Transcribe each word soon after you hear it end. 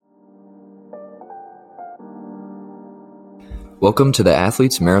Welcome to the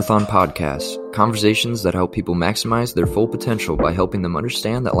Athletes Marathon Podcast, conversations that help people maximize their full potential by helping them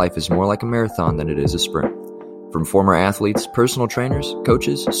understand that life is more like a marathon than it is a sprint. From former athletes, personal trainers,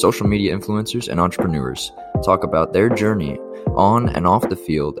 coaches, social media influencers, and entrepreneurs, talk about their journey on and off the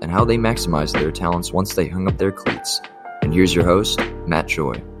field and how they maximize their talents once they hung up their cleats. And here's your host, Matt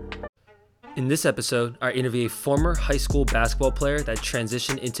Joy. In this episode, I interview a former high school basketball player that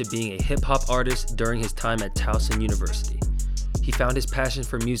transitioned into being a hip-hop artist during his time at Towson University. He found his passion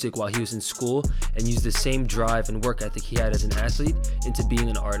for music while he was in school and used the same drive and work ethic he had as an athlete into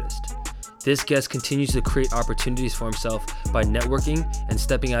being an artist. This guest continues to create opportunities for himself by networking and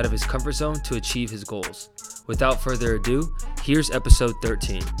stepping out of his comfort zone to achieve his goals. Without further ado, here's episode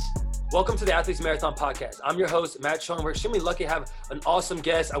 13. Welcome to the Athletes Marathon Podcast. I'm your host, Matt Schoen. We're extremely lucky to have an awesome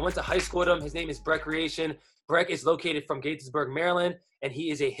guest. I went to high school with him. His name is Brecreation. Breck is located from Gaithersburg, Maryland, and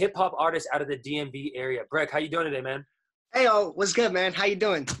he is a hip-hop artist out of the DMV area. Breck, how you doing today, man? Hey, what's good, man? How you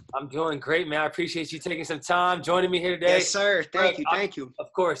doing? I'm doing great, man. I appreciate you taking some time, joining me here today. Yes, sir. Thank you.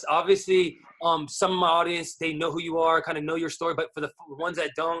 Of course. Obviously, some of my audience, they know who you are, kind of know your story. But for the ones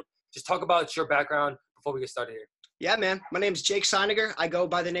that don't, just talk about your background before we get started here. Yeah, man. My name is Jake Seiniger. I go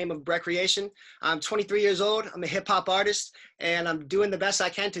by the name of Brecreation. I'm 23 years old. I'm a hip-hop artist, and I'm doing the best I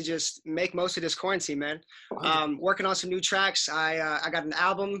can to just make most of this quarantine, man. Working on some new tracks. I got an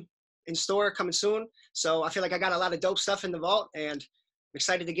album in store coming soon. So I feel like I got a lot of dope stuff in the vault, and I'm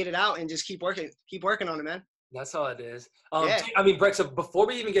excited to get it out and just keep working on it, man. That's all it is. Yeah. I mean, Breck, so before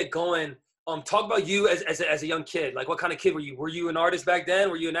we even get going, talk about you as a young kid. Like, what kind of kid were you? Were you an artist back then?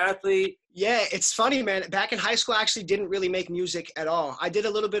 Were you an athlete? Yeah, it's funny, man. Back in high school, I actually didn't really make music at all. I did a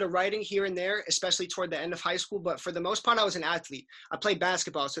little bit of writing here and there, especially toward the end of high school. But for the most part, I was an athlete. I played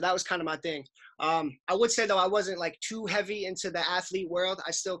basketball, so that was kind of my thing. I would say, though, I wasn't like too heavy into the athlete world.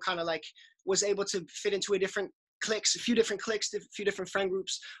 I still kind of like was able to fit into a few different cliques, a few different friend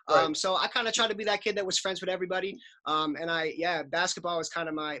groups. Right. So I kind of tried to be that kid that was friends with everybody. Basketball was kind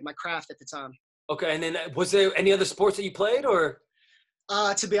of my craft at the time. Okay, and then was there any other sports that you played, or?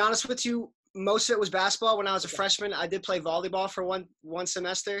 To be honest with you, most of it was basketball. When I was a freshman, I did play volleyball for one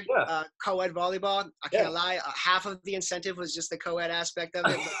semester, co-ed volleyball. I can't lie. Half of the incentive was just the co-ed aspect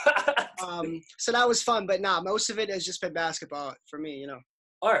of it. But, so that was fun, but most of it has just been basketball for me, you know.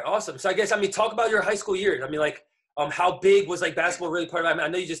 All right, awesome. So I guess, talk about your high school years. How big was like basketball really part of it? I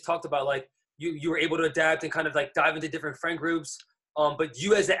know you just talked about like you were able to adapt and kind of like dive into different friend groups. But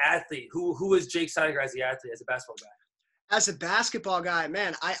you as an athlete, who was Jake Seiniger as the athlete, as a basketball guy? As a basketball guy,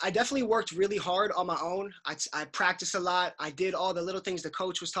 man, I definitely worked really hard on my own. I practiced a lot. I did all the little things the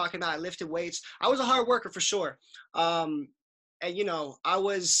coach was talking about. I lifted weights. I was a hard worker for sure. And, you know, I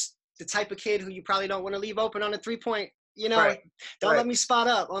was the type of kid who you probably don't want to leave open on a three-point, you know. Right. Don't let me spot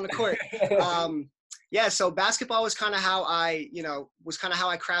up on the court. So basketball was kind of how I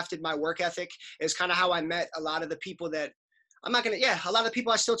crafted my work ethic. It's kind of how I met a lot of the people that a lot of the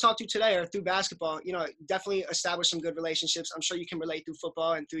people I still talk to today are through basketball. You know, definitely established some good relationships. I'm sure you can relate through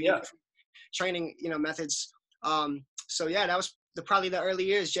football and through your training, methods. That was probably the early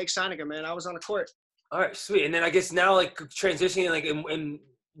years. Jake Seiniger, man, I was on the court. All right, sweet. And then I guess now, like, transitioning, like, and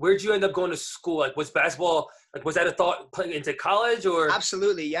where'd you end up going to school? Like, was basketball, like, was that a thought playing into college or?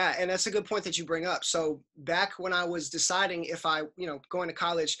 Absolutely, yeah. And that's a good point that you bring up. So back when I was deciding if I, going to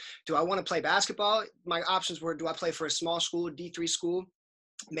college, do I want to play basketball? My options were, do I play for a small school, D3 school,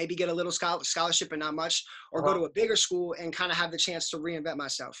 maybe get a little scholarship and not much, or go to a bigger school and kind of have the chance to reinvent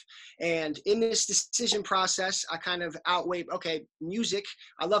myself. And in this decision process, I kind of outweighed, okay, music.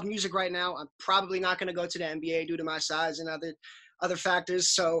 I love music right now. I'm probably not going to go to the NBA due to my size and other factors.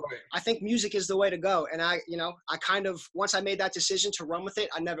 So I think music is the way to go. And I kind of, once I made that decision to run with it,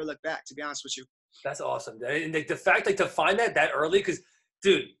 I never looked back, to be honest with you. That's awesome. And the fact, like, to find that early, because,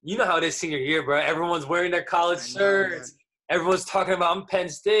 dude, you know how it is senior year, bro. Everyone's wearing their college shirts. Man. Everyone's talking about, I'm Penn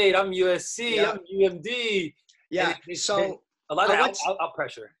State, I'm USC, I'm UMD. Yeah. So a lot of out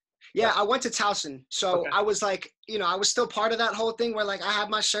pressure. Yeah, I went to Towson. So I was like, I was still part of that whole thing where, like, I had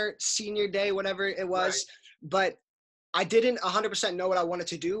my shirt senior day, whatever it was. Right. But I didn't 100% know what I wanted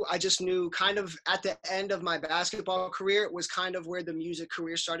to do. I just knew kind of at the end of my basketball career was kind of where the music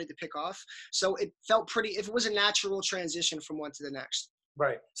career started to pick off. So it felt it was a natural transition from one to the next.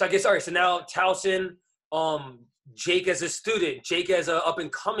 Right. So I guess, all right, so now Towson, Jake as a student, Jake as an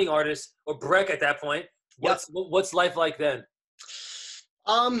up-and-coming artist, or Breck at that point, what's life like then?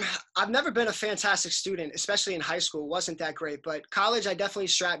 I've never been a fantastic student, especially in high school. Wasn't that great, but college, I definitely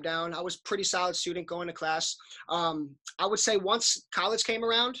strapped down. I was a pretty solid student going to class. I would say once college came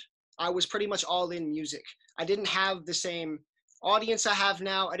around, I was pretty much all in music. I didn't have the same audience I have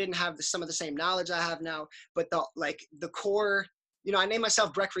now. I didn't have some of the same knowledge I have now, but the core, you know, I named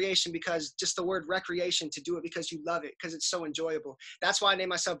myself Brecreation because just the word recreation, to do it because you love it, because it's so enjoyable. That's why I named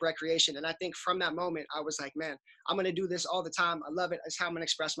myself Brecreation. And I think from that moment, I was like, man, I'm going to do this all the time. I love it. It's how I'm going to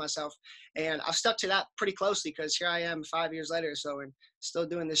express myself. And I've stuck to that pretty closely because here I am 5 years later. So, and still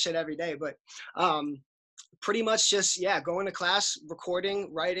doing this shit every day. But pretty much just, yeah, going to class,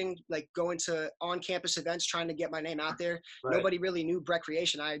 recording, writing, like going to on-campus events, trying to get my name out there. Right. Nobody really knew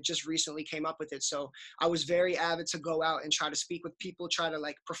Brecreation. I just recently came up with it. So I was very avid to go out and try to speak with people, try to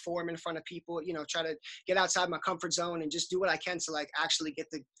like perform in front of people, you know, try to get outside my comfort zone and just do what I can to like actually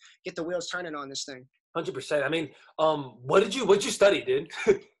get the wheels turning on this thing. 100%. I mean, what'd you study, dude?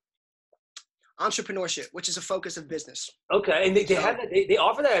 Entrepreneurship, which is a focus of business. Okay. And they have that, they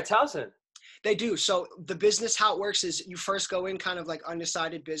offer that at Towson. They do. So the business, how it works is you first go in kind of like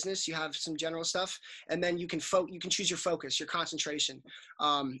undecided business. You have some general stuff, and then you can choose your focus, your concentration.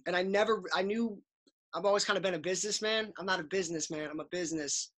 And I knew I've always kind of been a businessman. I'm not a businessman. I'm a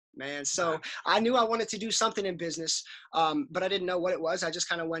businessman. So I knew I wanted to do something in business, but I didn't know what it was. I just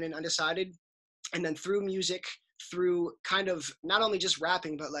kind of went in undecided. And then through music, through kind of not only just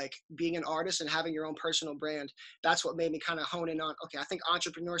rapping, but like being an artist and having your own personal brand, that's what made me kind of hone in on, okay, I think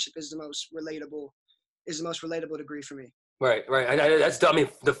entrepreneurship is the most relatable degree for me. Right. I mean,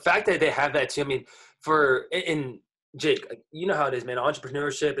 the fact that they have that too, I mean, in Jake, you know how it is, man.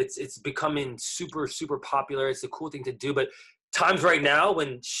 Entrepreneurship, it's becoming super, super popular. It's a cool thing to do, but times right now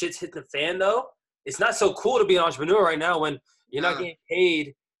when shit's hitting the fan though, it's not so cool to be an entrepreneur right now when you're not getting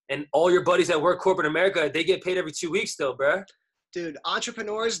paid. And all your buddies that work corporate America, they get paid every 2 weeks still, bro. Dude,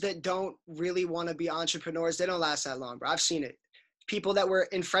 entrepreneurs that don't really want to be entrepreneurs, they don't last that long, bro. I've seen it. People that were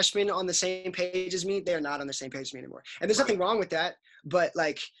in freshmen on the same page as me, they're not on the same page as me anymore. And there's nothing wrong with that. But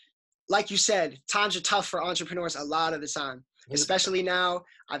like you said, times are tough for entrepreneurs a lot of the time. Especially now,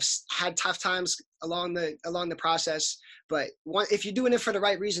 I've had tough times along the process. But if you're doing it for the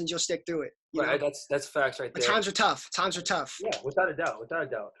right reasons, you'll stick through it. Right, that's facts right there. But times are tough. Yeah, without a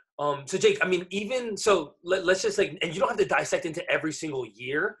doubt. So Jake, I mean, even so, let's just like, and you don't have to dissect into every single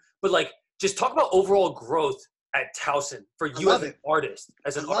year, but like, just talk about overall growth at Towson for you as an artist.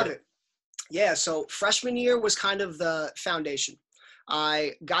 I love it. Yeah. So freshman year was kind of the foundation.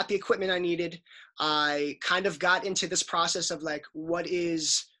 I got the equipment I needed. I kind of got into this process of like, what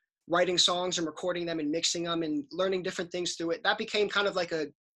is writing songs and recording them and mixing them and learning different things through it. That became kind of like I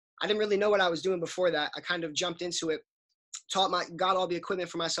didn't really know what I was doing before that. I kind of jumped into it. Got all the equipment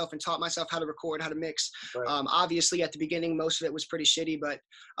for myself and taught myself how to record, how to mix. Right. Obviously at the beginning, most of it was pretty shitty, but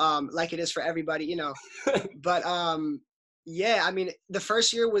like it is for everybody, you know. But yeah, I mean, the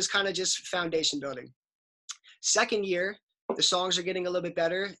first year was kind of just foundation building. Second year, the songs are getting a little bit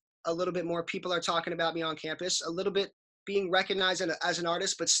better. A little bit more people are talking about me on campus. A little bit being recognized as an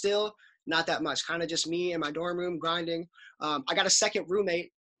artist, but still not that much. Kind of just me in my dorm room grinding. I got a second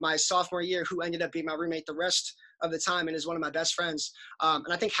roommate my sophomore year who ended up being my roommate the rest of the time and is one of my best friends. And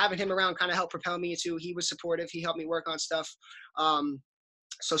I think having him around kind of helped propel me too. He was supportive. He helped me work on stuff.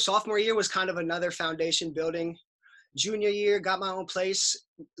 So sophomore year was kind of another foundation building. Junior year, got my own place,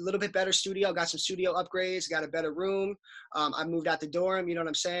 a little bit better studio, got some studio upgrades, got a better room. I moved out the dorm, you know what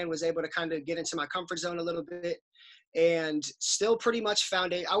I'm saying? Was able to kind of get into my comfort zone a little bit and still pretty much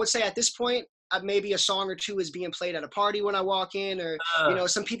foundation. I would say at this point, maybe a song or two is being played at a party when I walk in, or, you know,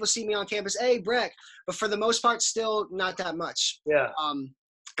 some people see me on campus, hey, Breck, but for the most part, still not that much. Yeah.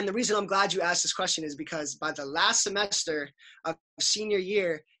 And the reason I'm glad you asked this question is because by the last semester of senior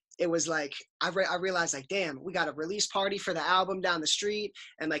year, it was like, I realized like, damn, we got a release party for the album down the street.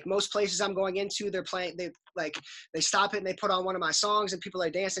 And like most places I'm going into, they stop it and they put on one of my songs and people are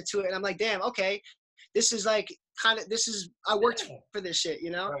dancing to it. And I'm like, damn, okay. This is like I worked for this shit,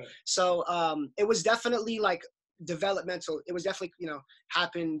 you know? Right. So it was definitely like developmental. It was definitely, you know,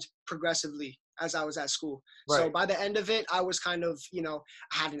 happened progressively as I was at school. Right. So by the end of it, I was kind of, you know,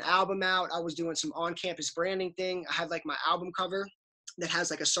 I had an album out. I was doing some on-campus branding thing. I had like my album cover that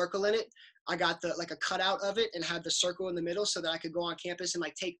has like a circle in it. I got like a cutout of it and had the circle in the middle so that I could go on campus and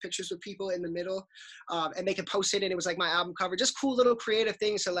like take pictures with people in the middle and they could post it. And it was like my album cover, just cool little creative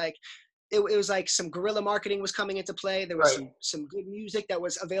things. So like, it was like some guerrilla marketing was coming into play. There was some good music that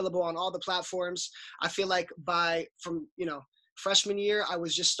was available on all the platforms. I feel like from freshman year, I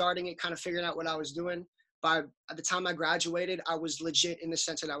was just starting it, kind of figuring out what I was doing. At the time I graduated, I was legit in the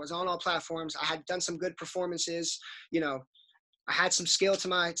sense that I was on all platforms. I had done some good performances. You know, I had some skill to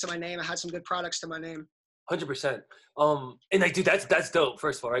my name. I had some good products to my name. 100%. And like, dude, that's dope.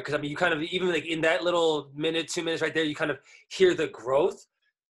 First of all, right? Because I mean, you kind of even like in that little minute, 2 minutes right there, you kind of hear the growth.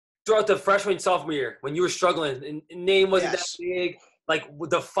 throughout the freshman sophomore year when you were struggling and name wasn't that Yes, big, like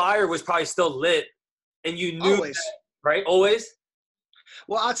the fire was probably still lit, and you knew that, always. right? Always.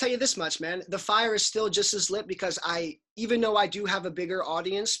 Well, I'll tell you this much, man. The fire is still just as lit because even though I do have a bigger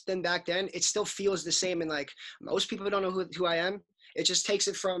audience than back then, it still feels the same. And like most people don't know who I am. It just takes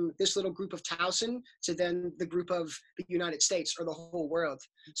it from this little group of Towson to then the group of the United States or the whole world.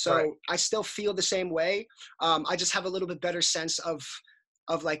 So Right. I still feel the same way. I just have a little bit better sense of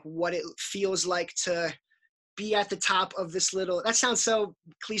like what it feels like to be at the top of this little, that sounds so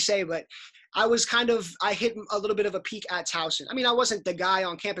cliche, but I hit a little bit of a peak at Towson. I mean, I wasn't the guy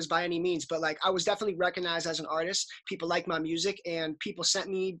on campus by any means, but like I was definitely recognized as an artist. People liked my music and people sent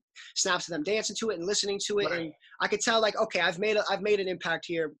me snaps of them dancing to it and listening to it. Right. And I could tell like, okay, I've made an impact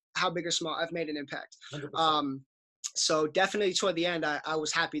here. How big or small, I've made an impact. 100%. So definitely toward the end, I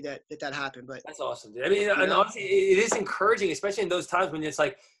was happy that happened, but That's awesome, dude. I mean, you and know, honestly, it is encouraging, especially in those times when it's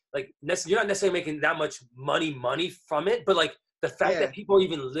like you're not necessarily making that much money from it, but like the fact yeah, that people are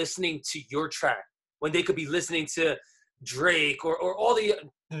even listening to your track when they could be listening to Drake or all the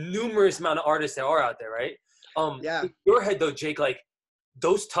numerous amount of artists that are out there, right? yeah. In your head though, Jake, like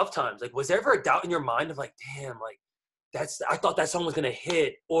those tough times, like was there ever a doubt in your mind of like, damn, like I thought that song was gonna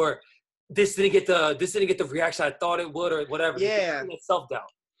hit, or this didn't get the reaction I thought it would, or whatever. Yeah. Self doubt.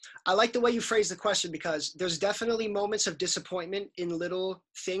 I like the way you phrase the question because there's definitely moments of disappointment in little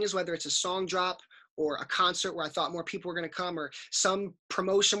things, whether it's a song drop or a concert where I thought more people were going to come, or some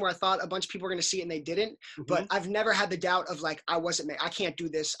promotion where I thought a bunch of people were going to see it and they didn't. Mm-hmm. But I've never had the doubt of like, I wasn't made, I can't do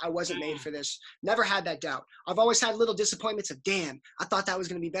this. I wasn't made for this. Never had that doubt. I've always had little disappointments of, damn, I thought that was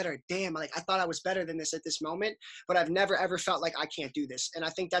going to be better. Damn, like I thought I was better than this at this moment, but I've never ever felt like I can't do this. And I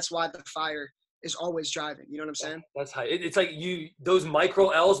think that's why the fire is always driving. You know what I'm saying? That's high. It's like those micro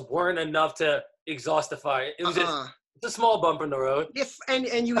L's weren't enough to exhaust the fire. It was just it's a small bump in the road.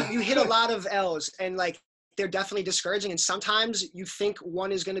 And you hit a lot of L's, and like they're definitely discouraging. And sometimes you think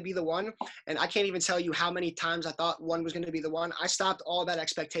one is going to be the one, and I can't even tell you how many times I thought one was going to be the one. I stopped all that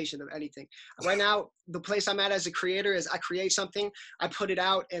expectation of anything. Right now, the place I'm at as a creator is I create something, I put it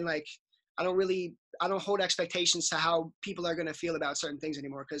out, and like I don't hold expectations to how people are going to feel about certain things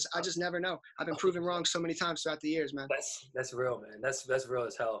anymore because I just never know. I've been proven wrong so many times throughout the years, man. That's real, man. That's real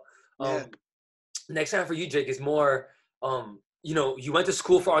as hell. Yeah. Next time for you, Jake, is more, you went to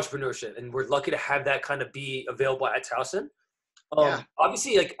school for entrepreneurship, and we're lucky to have that kind of be available at Towson. Yeah.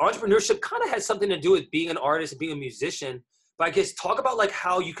 Obviously, like entrepreneurship kind of has something to do with being an artist and being a musician. But I guess talk about like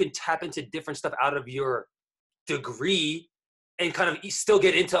how you can tap into different stuff out of your degree and kind of still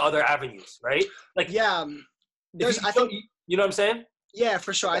get into other avenues, right? Like, yeah, I think you know what I'm saying? Yeah,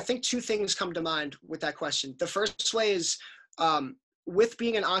 for sure. I think two things come to mind with that question. The first way is with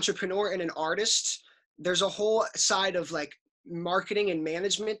being an entrepreneur and an artist, there's a whole side of like marketing and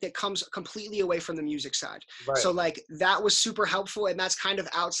management that comes completely away from the music side. Right. So like that was super helpful, and that's kind of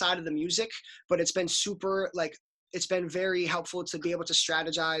outside of the music, but it's been it's been very helpful to be able to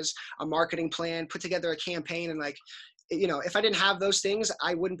strategize a marketing plan, put together a campaign, and like, if I didn't have those things,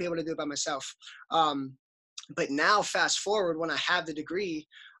 I wouldn't be able to do it by myself. But now fast forward when I have the degree,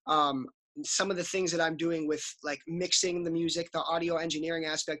 some of the things that I'm doing with like mixing the music, the audio engineering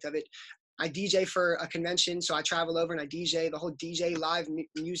aspect of it, I DJ for a convention. So I travel over and I DJ, the whole DJ live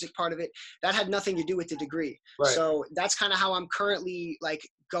music part of it. That had nothing to do with the degree. Right. So that's kind of how I'm currently like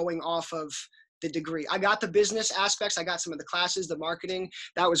going off of the degree. I got the business aspects. I got some of the classes, the marketing,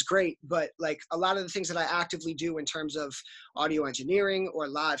 that was great. But like a lot of the things that I actively do in terms of audio engineering or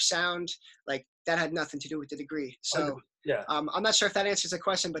live sound, like that had nothing to do with the degree. So yeah, I'm not sure if that answers the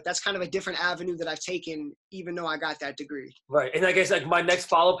question, but that's kind of a different avenue that I've taken, even though I got that degree. Right. And I guess like my next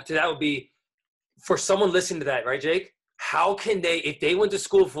follow-up to that would be for someone listening to that, right, Jake? How can they, if they went to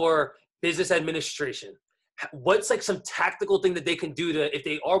school for business administration, what's like some tactical thing that they can do to, if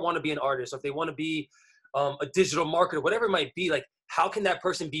they want to be an artist, or if they want to be a digital marketer, whatever it might be, like how can that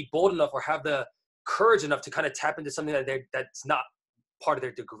person be bold enough or have the courage enough to kind of tap into something that's not part of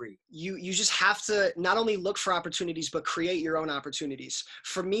their degree? You just have to not only look for opportunities, but create your own opportunities.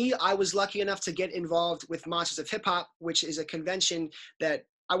 For me, I was lucky enough to get involved with Monsters of Hip Hop, which is a convention that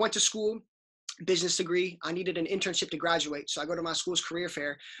I went to school, business degree. I needed an internship to graduate. So I go to my school's career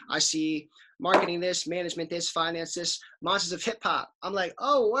fair. I see marketing this, management this, finance this, Monsters of Hip Hop. I'm like,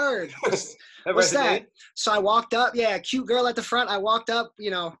 oh, word. What's that? So I walked up. Yeah, cute girl at the front. I walked up,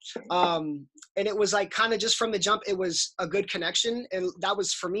 and it was like kind of just from the jump, it was a good connection. And that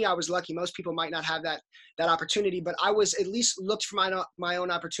was, for me, I was lucky. Most people might not have that opportunity, but I was at least looked for my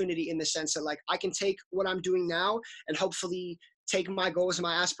own opportunity in the sense that like I can take what I'm doing now and hopefully take my goals and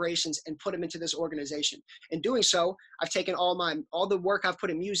my aspirations and put them into this organization. In doing so, I've taken all the work I've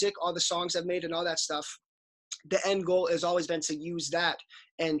put in music, all the songs I've made and all that stuff. The end goal has always been to use that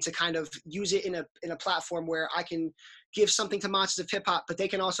and to kind of use it in a platform where I can give something to Monsters of Hip Hop, but they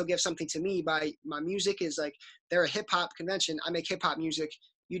can also give something to me by my music is like, they're a hip hop convention. I make hip hop music.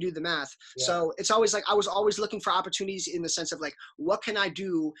 You do the math. Yeah. So it's always like, I was always looking for opportunities in the sense of like, what can I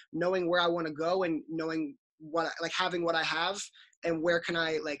do knowing where I want to go and knowing having what I have and what can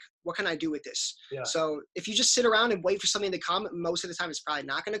I do with this? Yeah. So if you just sit around and wait for something to come, most of the time it's probably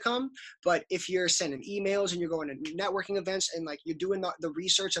not going to come. But if you're sending emails and you're going to networking events and like you're doing the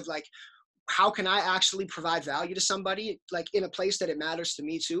research of like, how can I actually provide value to somebody like in a place that it matters to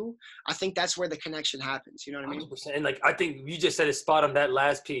me too? I think that's where the connection happens. You know what I mean? 100%. And like, I think you just said a spot on that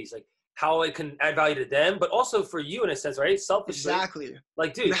last piece, like how it can add value to them, but also for you in a sense, right? Selfishly. Exactly.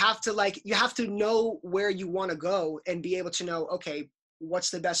 Like, dude, you have to know where you want to go and be able to know, okay, what's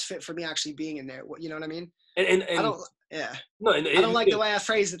the best fit for me actually being in there? You know what I mean? And I don't, yeah. No, I don't like the way I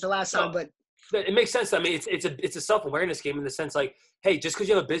phrased it the last time, but it makes sense. I mean, it's a self-awareness game in the sense like, hey, just because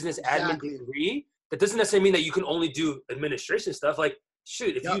you have a business admin degree, that doesn't necessarily mean that you can only do administration stuff. Like,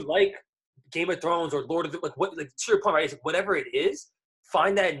 shoot, if you like Game of Thrones or Lord of the, like to your point, right? It's like whatever it is,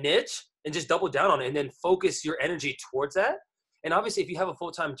 find that niche and just double down on it, and then focus your energy towards that. And obviously, if you have a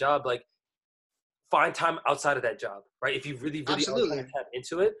full-time job, like find time outside of that job, right? If you really are trying to tap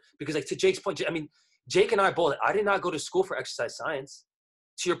into it, because like to Jake's point, I mean, Jake and I both, I did not go to school for exercise science.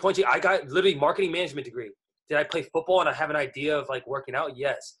 To your point, Jake, I got literally marketing management degree. Did I play football and I have an idea of like working out?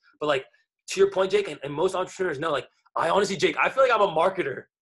 Yes. But like to your point, Jake, and most entrepreneurs know, like I honestly, Jake, I feel like I'm a marketer.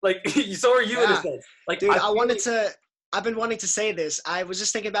 Like so are you in a sense. Like, dude, I've been wanting to say this. I was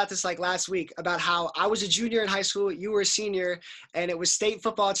just thinking about this like last week about how I was a junior in high school, you were a senior, and it was state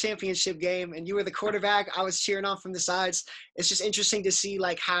football championship game, and you were the quarterback. I was cheering on from the sides. It's just interesting to see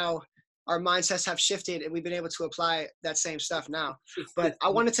like how our mindsets have shifted and we've been able to apply that same stuff now. But I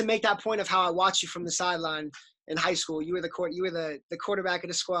wanted to make that point of how I watched you from the sideline in high school. You were the quarterback of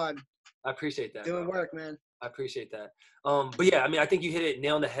the squad. I appreciate that. Doing work, man. I appreciate that. But yeah, I mean, I think you hit it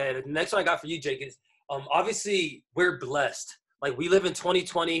nail on the head. The next one I got for you, Jake, is obviously we're blessed. Like we live in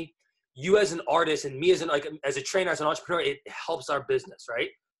 2020. You as an artist and me as a trainer, as an entrepreneur, it helps our business, right?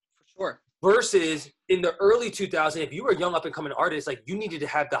 For sure. Versus in the early 2000s, if you were a young up and coming artist, like you needed to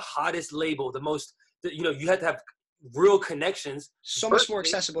have the hottest label, you had to have real connections. So much more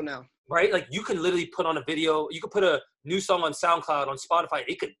accessible now. Right? Like you can literally put on a video, you could put a new song on SoundCloud, on Spotify,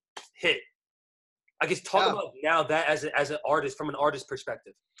 it could hit. I guess talk about now that as an artist, from an artist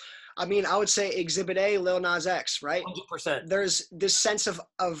perspective. I mean, I would say Exhibit A, Lil Nas X, right? 100%. There's this sense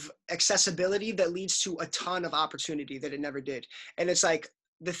of accessibility that leads to a ton of opportunity that it never did. And it's like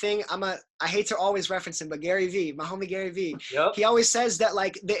the thing I hate to always reference him, but Gary Vee, my homie Gary Vee, he always says that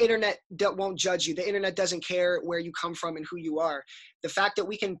like the internet won't judge you. The internet doesn't care where you come from and who you are. The fact that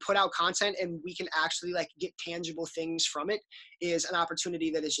we can put out content and we can actually like get tangible things from it is an opportunity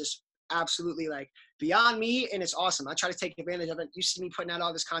that is just absolutely like beyond me, and it's awesome. I try to take advantage of it. You see me putting out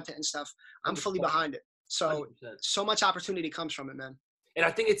all this content and stuff. I'm fully behind it. So 100%. So much opportunity comes from it, man. And I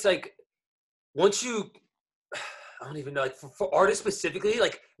think it's like once you, I don't even know, like for artists specifically,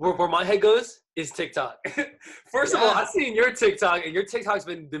 like where my head goes is TikTok. First of all, I've seen your TikTok, and your TikTok's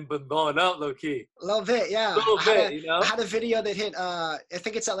been blowing up low key. A little bit, yeah. I had a video that hit, I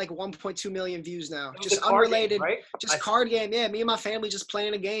think it's at like 1.2 million views now. Just unrelated, game, right? Just card game. Yeah, me and my family just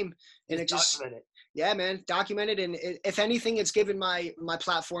playing a game, and it just documented. Yeah, man, documented, and if anything, it's given my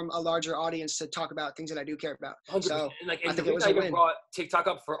platform a larger audience to talk about things that I do care about. 100%. So I think it was a win. Brought TikTok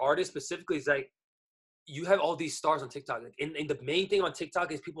up for artists specifically is like, you have all these stars on TikTok. Like, and the main thing on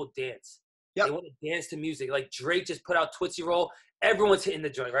TikTok is people dance. Yep. They want to dance to music. Like Drake just put out Tootsie Roll. Everyone's hitting the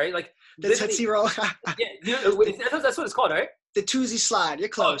joint, right? Like the Tootsie Roll. Yeah, that's what it's called, right? The Toosie Slide. You're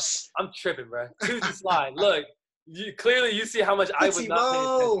close. Oh, I'm tripping, bro. Toosie Slide. Look, clearly you see how much I was not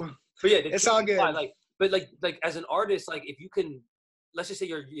paying attention. But yeah, it's all good. Slide, like as an artist, like if you can, let's just say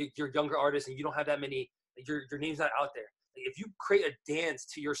you're a younger artist and you don't have that many, your name's not out there. Like if you create a dance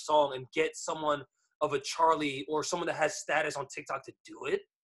to your song and get someone of a Charlie or someone that has status on TikTok to do it,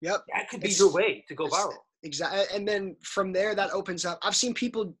 yep, that could be your way to go viral. Exactly. And then from there, that opens up. I've seen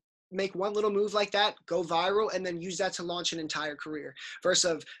people make one little move like that, go viral, and then use that to launch an entire career.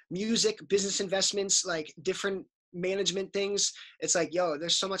 Versus music, business investments, like different management things. It's like, yo,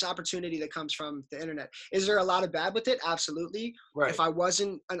 there's so much opportunity that comes from the internet. Is there a lot of bad with it? Absolutely. Right. If I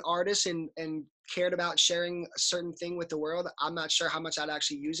wasn't an artist and cared about sharing a certain thing with the world, I'm not sure how much I'd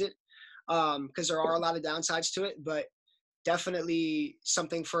actually use it. Because there are a lot of downsides to it, but definitely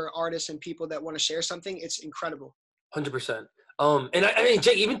something for artists and people that want to share something. It's incredible. 100%. And I mean,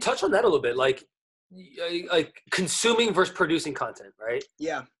 Jake, even touch on that a little bit, like consuming versus producing content, right?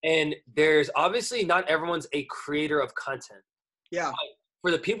 Yeah. And there's obviously not everyone's a creator of content. Yeah. But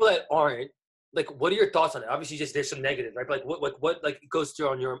for the people that aren't, like, what are your thoughts on it? Obviously, just there's some negative, right? But like, what like goes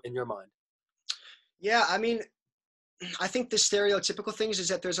through in your mind? Yeah. I mean, I think the stereotypical things is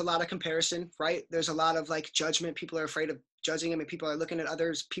that there's a lot of comparison, right? There's a lot of like judgment. People are afraid of judging them, and people are looking at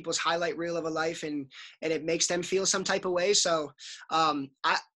others people's highlight reel of a life, and it makes them feel some type of way. So I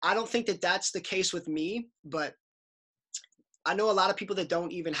don't think that that's the case with me, but I know a lot of people that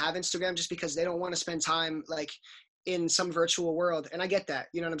don't even have Instagram just because they don't want to spend time like in some virtual world. And I get that,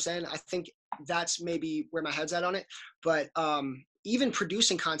 you know what I'm saying? I think that's maybe where my head's at on it. But even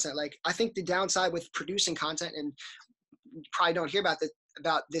producing content, like I think the downside with producing content, and you probably don't hear about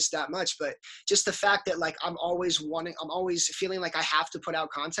this that much, but just the fact that like I'm always feeling like I have to put out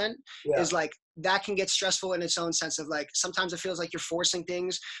content is like, that can get stressful in its own sense of like, sometimes it feels like you're forcing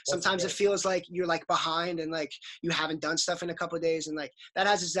things. Sometimes it feels like you're like behind and like you haven't done stuff in a couple of days, and like that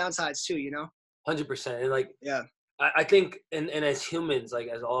has its downsides too, you know? 100%. And like, Yeah, I think, and as humans, like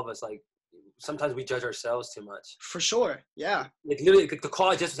as all of us, like sometimes we judge ourselves too much. for sure. Yeah. Like literally, like, the call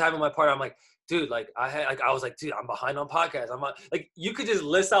I just was having my partner, I'm like, dude, like I was like, dude, I'm behind on podcasts. I'm not, like, you could just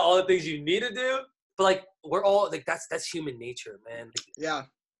list out all the things you need to do, but like we're all like, that's human nature, man. Like, Yeah.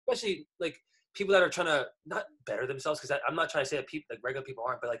 especially like people that are trying to not better themselves, because I'm not trying to say that people, like regular people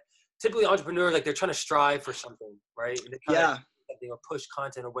aren't, but like typically entrepreneurs, like they're trying to strive for something, right? And they're trying to something or push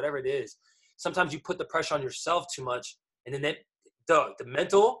content or whatever it is. Sometimes you put the pressure on yourself too much, and then the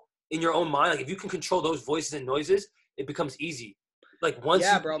mental in your own mind, like if you can control those voices and noises, it becomes easy. Like once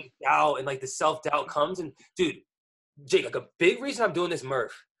you doubt and like the self-doubt comes, and dude, Jake, like a big reason I'm doing this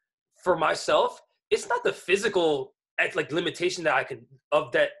Murph for myself, it's not the physical like limitation that I can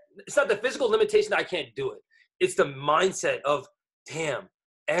of that. It's not the physical limitation that I can't do it. It's the mindset of, damn,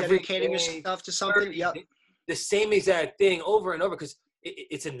 dedicating yourself to something. Yep. The same exact thing over and over, because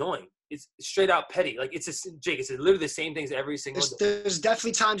it's annoying. It's straight out petty. Like Jake, it's literally the same things every single day. There's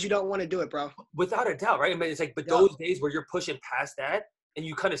definitely times you don't want to do it, bro. Without a doubt, right? I mean, it's like, but those days where you're pushing past that and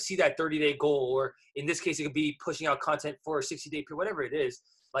you kind of see that 30-day goal, or in this case, it could be pushing out content for a 60-day period, whatever it is,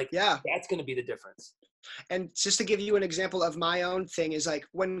 like, that's going to be the difference. And just to give you an example of my own thing is like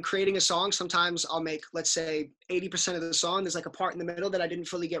when creating a song, sometimes I'll make, let's say 80% of the song, there's like a part in the middle that I didn't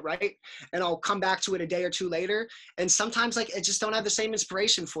fully get right. And I'll come back to it a day or two later. And sometimes like, I just don't have the same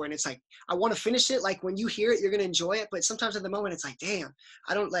inspiration for it. And it's like, I want to finish it. Like when you hear it, you're going to enjoy it. But sometimes at the moment it's like, damn,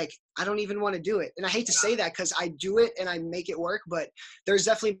 I don't even want to do it. And I hate to say that because I do it and I make it work, but there's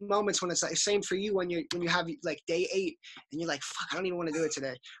definitely moments when it's like same for you when you have like day 8 and you're like, fuck, I don't even want to do it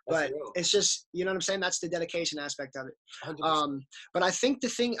today. But it's just, you know what I'm saying? That's the dedication aspect of it. 100%. But I think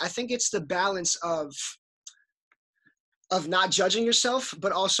it's the balance of not judging yourself,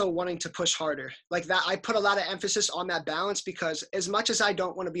 but also wanting to push harder. Like that, I put a lot of emphasis on that balance, because as much as I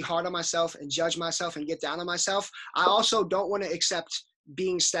don't want to be hard on myself and judge myself and get down on myself, I also don't want to accept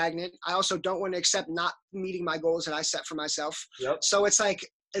being stagnant. I also don't want to accept not meeting my goals that I set for myself. So it's like,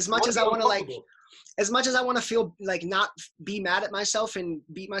 as much as I want to feel like not be mad at myself and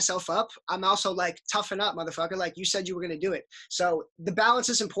beat myself up, I'm also like, toughen up, motherfucker. Like you said you were going to do it. So the balance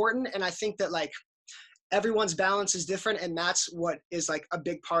is important. And I think that like everyone's balance is different. And that's what is like a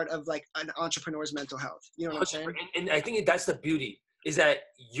big part of like an entrepreneur's mental health. You know what I'm saying? And I think that's the beauty, is that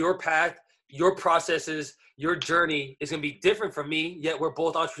your path, your processes, your journey is going to be different from me, yet we're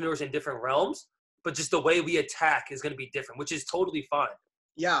both entrepreneurs in different realms, but just the way we attack is going to be different, which is totally fine.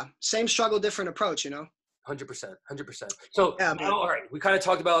 Yeah. Same struggle, different approach, you know? 100%. So now, all right, we kind of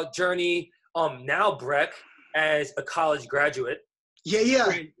talked about journey. Now Breck, as a college graduate.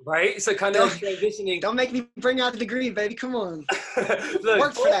 Yeah. Right? So kind of transitioning. Don't make me bring out the degree, baby. Come on. Look,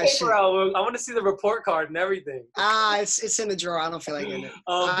 work for that shit. I want to see the report card and everything. It's in the drawer. I don't feel like getting it.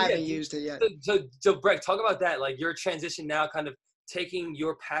 I haven't used it yet. So Breck, talk about that. Like your transition now, kind of taking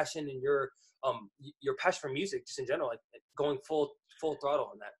your passion and your passion for music, just in general, like going full throttle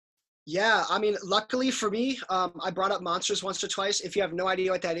on that. Yeah, I mean, luckily for me, I brought up Monsters once or twice. If you have no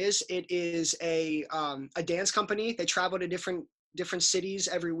idea what that is, it is a dance company. They travel to different cities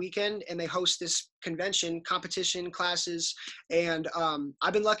every weekend, and they host this convention, competition, classes. And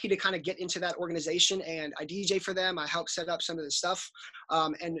I've been lucky to kind of get into that organization, and I DJ for them. I help set up some of the stuff.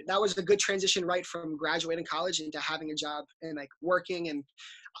 And that was a good transition right from graduating college into having a job and like working. And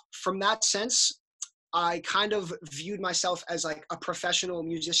from that sense, I kind of viewed myself as like a professional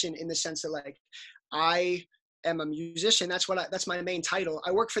musician, in the sense that like I am a musician. That's my main title.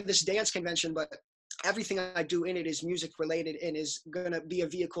 I work for this dance convention, but everything I do in it is music related and is going to be a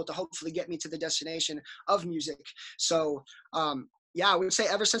vehicle to hopefully get me to the destination of music. So, yeah, I would say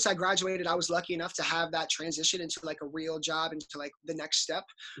ever since I graduated, I was lucky enough to have that transition into like a real job, into like the next step.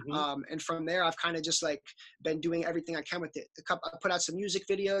 And from there, I've kind of just like been doing everything I can with it. I put out some music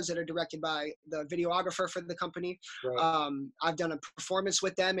videos that are directed by the videographer for the company. Right. I've done a performance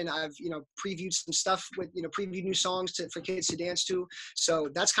with them, and I've, previewed some stuff with, previewed new songs for kids to dance to. So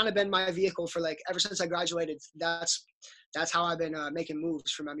that's kind of been my vehicle for like, ever since I graduated. That's how I've been making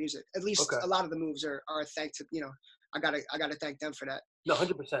moves for my music. At least a lot of the moves are thanks to, I gotta thank them for that. No,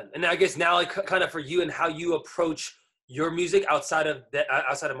 100%. And I guess now, like, kind of for you and how you approach your music outside of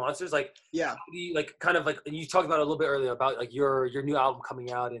Monsters, like, yeah, how do you, like, kind of like, and you talked about it a little bit earlier about like your new album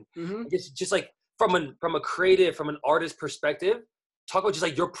coming out, and I guess just like from an artist perspective, talk about just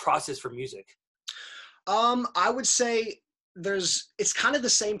like your process for music. I would say it's kind of the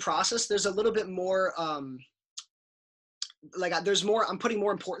same process. There's a little bit more I'm putting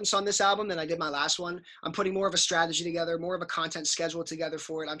more importance on this album than I did my last one. I'm putting more of a strategy together, more of a content schedule together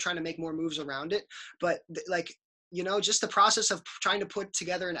for it. I'm trying to make more moves around it. But just the process of trying to put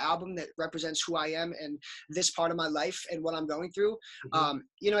together an album that represents who I am and this part of my life and what I'm going through.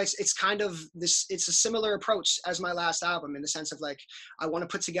 It's kind of this, it's a similar approach as my last album, in the sense of like, I want to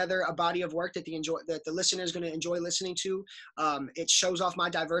put together a body of work that the listener is going to enjoy listening to. It shows off my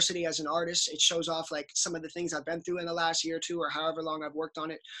diversity as an artist. It shows off like some of the things I've been through in the last year or two, or however long I've worked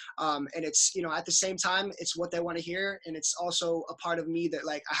on it. And it's, at the same time, it's what they want to hear. And it's also a part of me that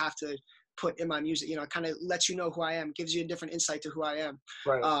like, I have to put in my music, it kind of lets you know who I am, gives you a different insight to who I am.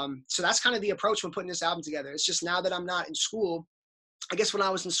 Right. So that's kind of the approach when putting this album together. It's just now that I'm not in school, I guess when I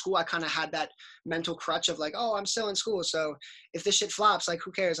was in school, I kind of had that mental crutch of like, oh, I'm still in school. So if this shit flops, like,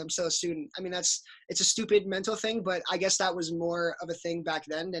 who cares? I'm still a student. I mean, it's a stupid mental thing, but I guess that was more of a thing back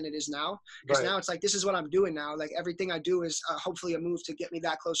then than it is now. Because now it's like, this is what I'm doing now. Like, everything I do is hopefully a move to get me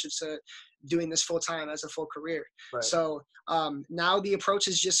that closer to doing this full time as a full career. Right. So now the approach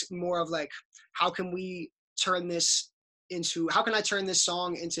is just more of like, how can I turn this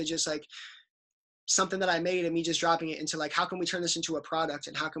song into just like something that I made and me just dropping it into like, how can we turn this into a product,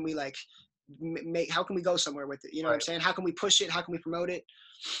 and how can we like how can we go somewhere with it? You know what I'm saying? How can we push it? How can we promote it?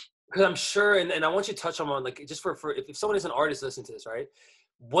 Because I'm sure, and I want you to touch on like, just for if someone is an artist listening to this, right?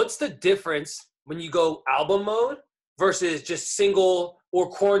 What's the difference when you go album mode versus just single or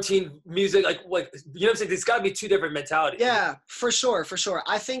quarantine music? Like, you know what I'm saying? There's got to be two different mentalities. Yeah, for sure.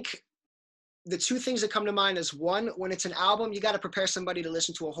 I think the two things that come to mind is, one, when it's an album, you got to prepare somebody to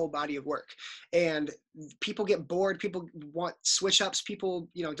listen to a whole body of work, and people get bored. People want switch ups. People,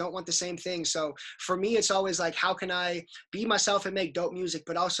 don't want the same thing. So for me, it's always like, how can I be myself and make dope music,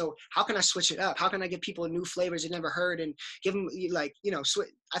 but also how can I switch it up? How can I give people new flavors they've never heard and give them like,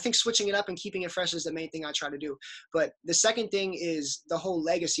 I think switching it up and keeping it fresh is the main thing I try to do. But the second thing is the whole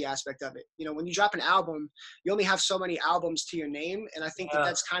legacy aspect of it. When you drop an album, you only have so many albums to your name. And I think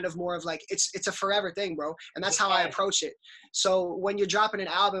that's kind of more of like, it's a forever thing, bro. And that's how I approach it. So when you're dropping an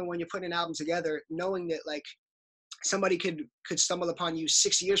album, when you're putting an album together, knowing that like somebody could stumble upon you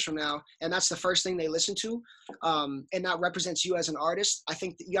 6 years from now, and that's the first thing they listen to, and that represents you as an artist, I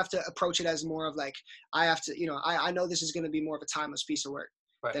think that you have to approach it as more of like, I have to, I know this is going to be more of a timeless piece of work.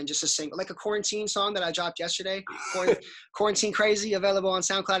 Right. Than just a single, like a quarantine song that I dropped yesterday, Quarantine Crazy, available on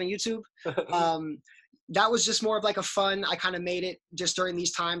SoundCloud and YouTube. That was just more of like a fun, I kind of made it just during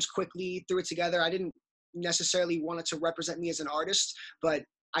these times, quickly threw it together. I didn't necessarily want it to represent me as an artist, but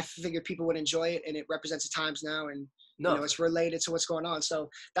I figured people would enjoy it, and it represents the times now, and it's related to what's going on. So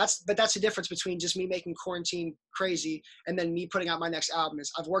that's the difference between just me making Quarantine Crazy and then me putting out my next album.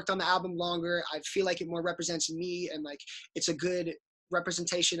 Is I've worked on the album longer. I feel like it more represents me, and like it's a good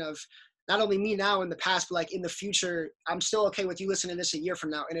representation of not only me now in the past, but like in the future. I'm still okay with you listening to this a year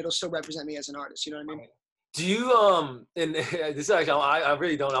from now, and it'll still represent me as an artist. You know what I mean? Do you and this is actually, I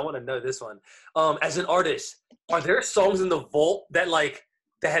really don't, I want to know this one. As an artist, are there songs in the vault that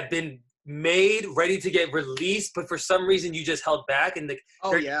have been made, ready to get released, but for some reason you just held back, and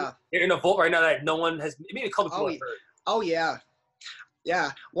they're in a vault right now that no one has, maybe a couple people have heard? Oh yeah.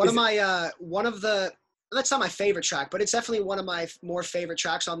 That's not my favorite track, but it's definitely one of my more favorite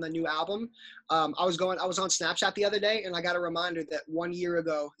tracks on the new album. I was on Snapchat the other day, and I got a reminder that 1 year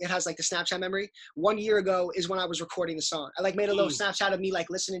ago, it has like the Snapchat memory. 1 year ago is when I was recording the song. I like made a little Snapchat of me like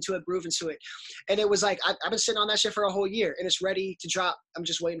listening to it, grooving to it. And it was like, I've been sitting on that shit for a whole year, and it's ready to drop. I'm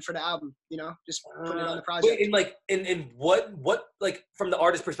just waiting for the album, just putting it on the project. Wait, and what like from the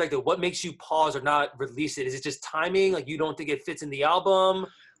artist perspective, what makes you pause or not release it? Is it just timing? Like you don't think it fits in the album?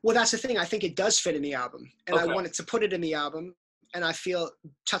 Well, that's the thing. I think it does fit in the album, and I wanted to put it in the album. and I feel,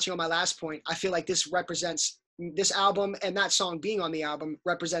 touching on my last point, I feel like this album and that song being on the album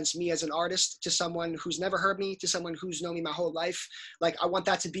represents me as an artist to someone who's never heard me, to someone who's known me my whole life. Like, I want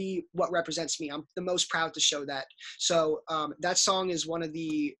that to be what represents me. I'm the most proud to show that. So that song is one of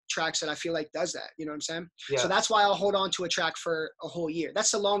the tracks that I feel like does that. You know what I'm saying? Yeah. So that's why I'll hold on to a track for a whole year. That's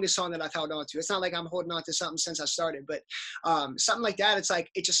the longest song that I've held on to. It's not like I'm holding on to something since I started, but something like that, it's like,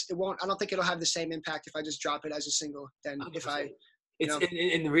 it won't, I don't think it'll have the same impact if I just drop it as a single than 100%. If I,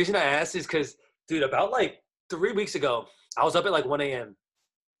 and the reason I asked is because, dude, about like 3 weeks ago, I was up at like 1 a.m.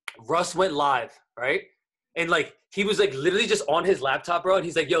 Russ went live, right? And like, he was like literally just on his laptop, bro. And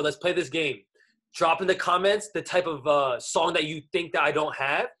he's like, yo, let's play this game. Drop in the comments the type of song that you think that I don't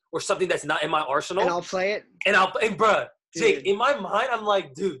have or something that's not in my arsenal. And I'll play it. And bro, Jake, in my mind, I'm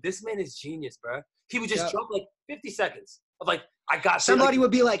like, dude, this man is genius, bro. He would just drop like 50 seconds of like, I got somebody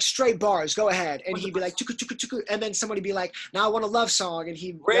would be like, straight bars, go ahead. And he'd be like, chuku, chuku, chuku. And then somebody be like, now I want a love song. And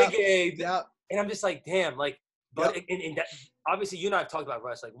he reggae. Yep. And I'm just like, damn, like, but and that, obviously you and I have talked about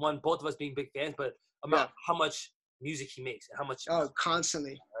Russ, like both of us being big fans, but about how much music he makes and how much. Oh,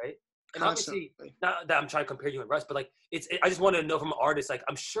 constantly. Right. And constantly. Obviously, not that I'm trying to compare you and Russ, but like, I just want to know from an artist, like,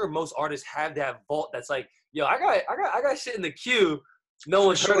 I'm sure most artists have that vault that's like, yo, I got shit in the queue. No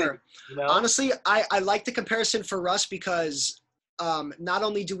one's heard it, you know? Honestly, I like the comparison for Russ because not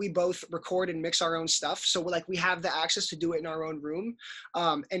only do we both record and mix our own stuff, so we have the access to do it in our own room,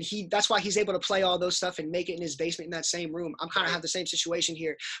 and that's why he's able to play all those stuff and make it in his basement in that same room. I'm kind of have the same situation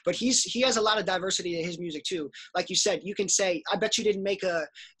here, but he has a lot of diversity in his music too. Like you said, you can say, I bet you didn't make a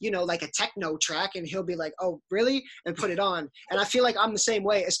like a techno track, and he'll be like, oh really, and put it on. And I feel like I'm the same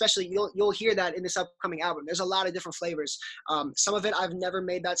way, especially you'll hear that in this upcoming album. There's a lot of different flavors. Some of it I've never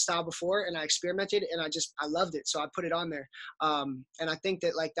made that style before, and I experimented, and I loved it, so I put it on there. And I think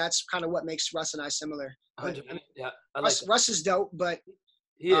that like that's kind of what makes Russ and I similar. But, I mean, yeah, Russ is dope, but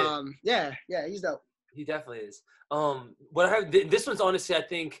he is. Yeah, he's dope. He definitely is. What I have, this one's honestly, I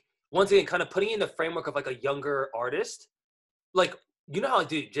think, once again, kind of putting in the framework of like a younger artist. Like, you know how,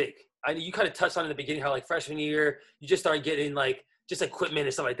 dude, Jake, you kind of touched on in the beginning how like freshman year you just started getting like just equipment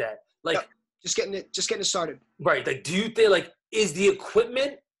and stuff like that. Like, just getting it started. Right. Like, do you think like is the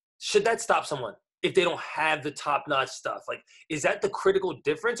equipment, should that stop someone if they don't have the top-notch stuff? Like, is that the critical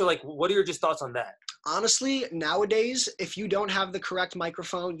difference, or like, what are your just thoughts on that? Honestly, nowadays, if you don't have the correct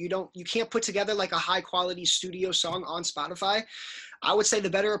microphone, you can't put together like a high-quality studio song on Spotify. I would say the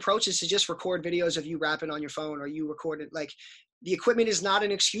better approach is to just record videos of you rapping on your phone, or you record it. Like, the equipment is not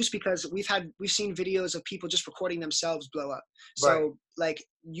an excuse, because we've seen videos of people just recording themselves blow up. So like,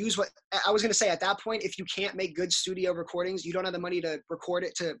 use what I was going to say at that point. If you can't make good studio recordings, you don't have the money to record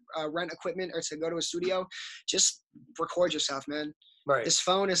it, to rent equipment, or to go to a studio, just record yourself, man. Right. This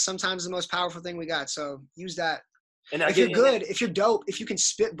phone is sometimes the most powerful thing we got. So use that. And if you're good, if you're dope, if you can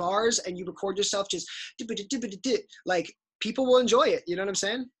spit bars and you record yourself just like, people will enjoy it. You know what I'm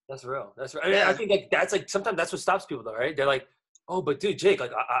saying? That's real. That's right. I mean, I think like that's like sometimes that's what stops people though, right? They're like, oh, but dude, Jake,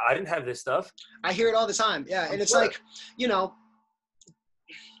 like I didn't have this stuff. I hear it all the time. Yeah. And it's like,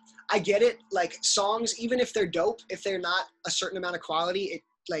 I get it. Like, songs, even if they're dope, if they're not a certain amount of quality,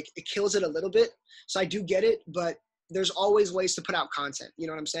 it kills it a little bit. So I do get it, but there's always ways to put out content. You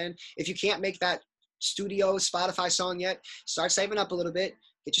know what I'm saying? If you can't make that studio Spotify song yet, start saving up a little bit,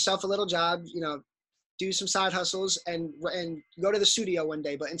 get yourself a little job, do some side hustles, and go to the studio one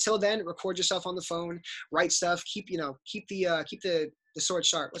day. But until then, record yourself on the phone, write stuff, keep the sword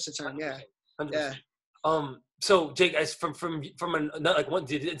sharp. What's the term? 100%. Yeah. 100%. So Jake, as from like one,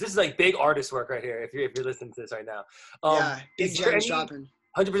 this is like big artist work right here. If you're listening to this right now, big gems dropping.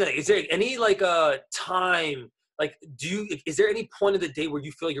 100%. Is there any like time? Like, is there any point of the day where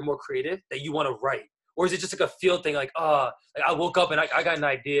you feel you're more creative that you want to write? Or is it just like a feel thing, like, like I woke up and I got an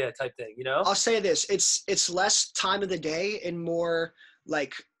idea type thing, I'll say this. It's less time of the day and more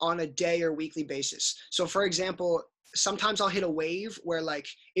like on a day or weekly basis. So, for example, sometimes I'll hit a wave where, like,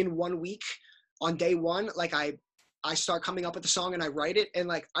 in 1 week, on day one, like I start coming up with the song and I write it, and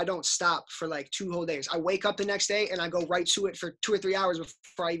like I don't stop for like 2 whole days. I wake up the next day and I go right to it for 2 or 3 hours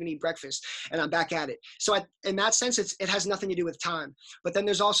before I even eat breakfast, and I'm back at it. So in that sense, it has nothing to do with time. But then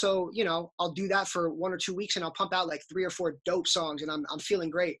there's also, I'll do that for 1 or 2 weeks and I'll pump out like 3 or 4 dope songs, and I'm feeling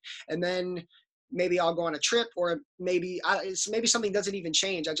great. And then maybe I'll go on a trip, or maybe something doesn't even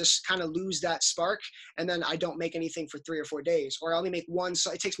change. I just kind of lose that spark, and then I don't make anything for 3 or 4 days, or I only make one. So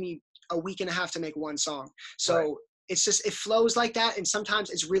it takes me a week and a half to make one song. So it's just, it flows like that. And sometimes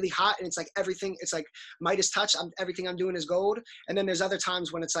it's really hot and it's like everything, it's like Midas touch. Everything I'm doing is gold. And then there's other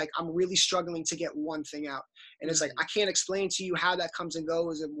times when it's like, I'm really struggling to get one thing out. And it's like, I can't explain to you how that comes and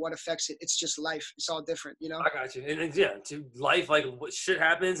goes and what affects it. It's just life. It's all different, you know? I got you. And yeah, to life, like what shit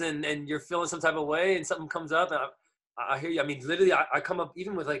happens and you're feeling some type of way and something comes up. And I hear you. I mean, literally I come up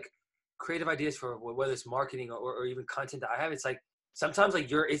even with like creative ideas for whether it's marketing or even content that I have. It's like, sometimes like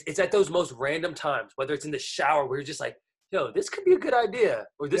it's at those most random times, whether it's in the shower where you're just like, yo, this could be a good idea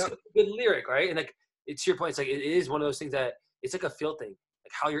or this could be a good lyric, right? And like, it's your point. It's like, it is one of those things that it's like a feel thing,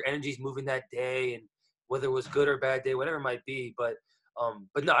 like how your energy's moving that day and whether it was good or bad day, whatever it might be. But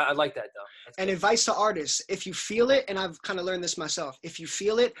no, I like that though. And advice to artists, if you feel it, and I've kind of learned this myself, if you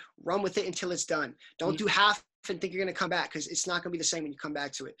feel it, run with it until it's done. Don't do half and think you're going to come back, because it's not going to be the same when you come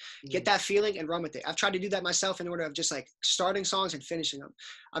back to it. Get that feeling and run with it. I've tried to do that myself in order of just like starting songs and finishing them.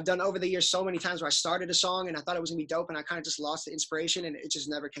 I've done over the years so many times where I started a song and I thought it was going to be dope and I kind of just lost the inspiration and it just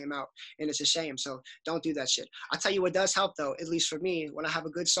never came out. And it's a shame. So don't do that shit. I'll tell you what does help though, at least for me, when I have a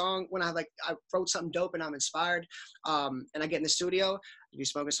good song, when I wrote something dope and I'm inspired, and I get in the studio, I be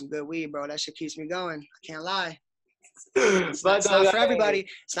smoking some good weed, bro. That shit keeps me going. I can't lie. It's not for everybody.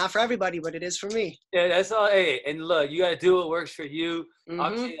 It's not for everybody, but it is for me. Yeah, that's all. Hey, and look, you gotta do what works for you.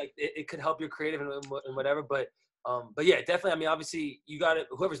 Obviously, like it could help your creative and whatever. But yeah, definitely. I mean, obviously, you gotta,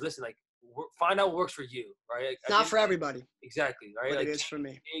 whoever's listening, like find out what works for you, right? Like, it's not for everybody. Exactly, right? But like, it is for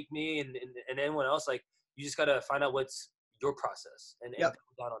me. Me and anyone else. Like, you just gotta find out what's your process and come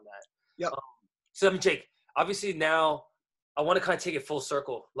down on that. Yep. So I mean, Jake, obviously now, I want to kind of take it full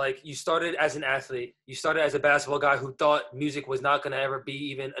circle. Like, you started as an athlete. You started as a basketball guy who thought music was not going to ever be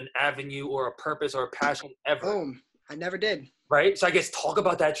even an avenue or a purpose or a passion ever. Boom. I never did. Right? So I guess talk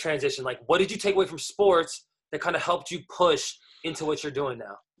about that transition. Like, what did you take away from sports that kind of helped you push into what you're doing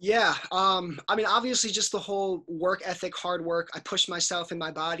now? Yeah. I mean, obviously just the whole work ethic, hard work. I pushed myself in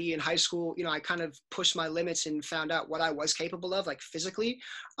my body in high school. You know, I kind of pushed my limits and found out what I was capable of, like physically.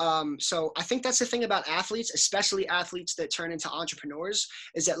 So I think that's the thing about athletes, especially athletes that turn into entrepreneurs,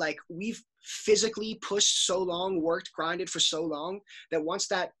 is that like we've physically pushed so long, worked, grinded for so long that once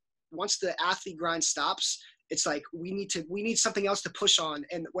the athlete grind stops, it's like we need something else to push on.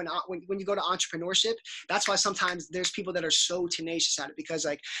 And when you go to entrepreneurship, that's why sometimes there's people that are so tenacious at it, because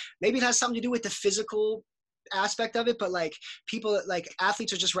like maybe it has something to do with the physical aspect of it, but like people, like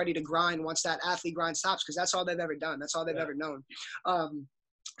athletes are just ready to grind once that athlete grind stops, because that's all they've ever done. That's all they've ever known.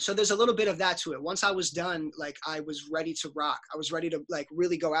 So there's a little bit of that to it. Once I was done, like I was ready to rock. I was ready to like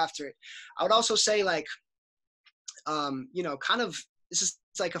really go after it. I would also say like, you know, kind of, this is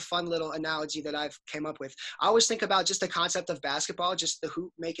like a fun little analogy that I've came up with. I always think about just the concept of basketball, just the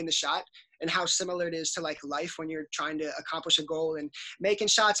hoop making the shot, and how similar it is to like life when you're trying to accomplish a goal and making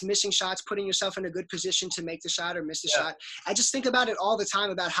shots, missing shots, putting yourself in a good position to make the shot or miss the shot. I just think about it all the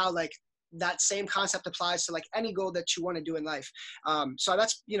time about how like that same concept applies to like any goal that you want to do in life. So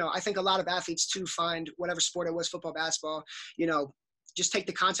that's, you know, I think a lot of athletes too find whatever sport it was, football, basketball, you know, just take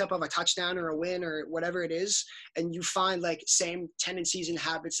the concept of a touchdown or a win or whatever it is, and you find like same tendencies and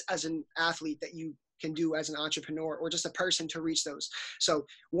habits as an athlete that you can do as an entrepreneur or just a person to reach those. So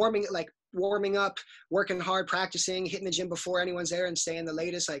warming up, working hard, practicing, hitting the gym before anyone's there and staying the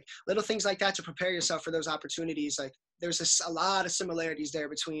latest, like little things like that to prepare yourself for those opportunities. Like there's a lot of similarities there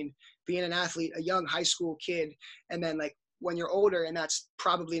between being an athlete, a young high school kid, and then like when you're older and that's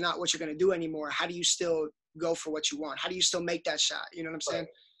probably not what you're going to do anymore. How do you still go for what you want? How do you still make that shot? You know what I'm saying?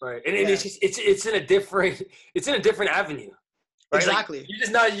 Right. And it's in a different avenue. Right? Exactly.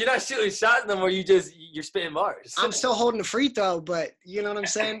 Like, you're not shooting shots no more. You're spitting bars. I'm still holding a free throw, but you know what I'm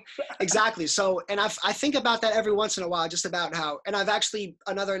saying? Exactly. So, and I think about that every once in a while, just about how, and I've actually,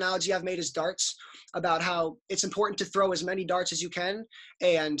 another analogy I've made is darts, about how it's important to throw as many darts as you can.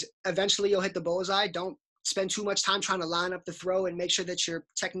 And eventually you'll hit the bullseye. Don't spend too much time trying to line up the throw and make sure that your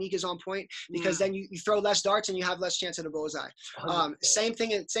technique is on point, because then you throw less darts and you have less chance at a bullseye. Same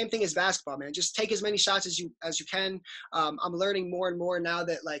thing as basketball, man. Just take as many shots as you can. I'm learning more and more now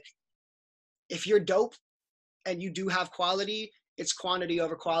that like, if you're dope and you do have quality, it's quantity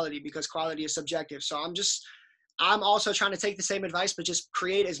over quality, because quality is subjective. So I'm also trying to take the same advice, but just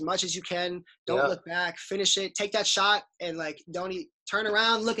create as much as you can. Don't look back, finish it, take that shot, and like, turn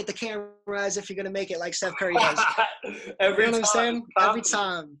around, look at the camera as if you're going to make it, like Steph Curry does. Every you know time. What I'm saying? Every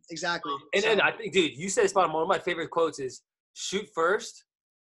time. Exactly. And then I think, dude, you said spot on. One of my favorite quotes is shoot first,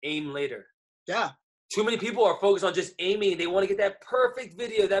 aim later. Yeah. Too many people are focused on just aiming. They want to get that perfect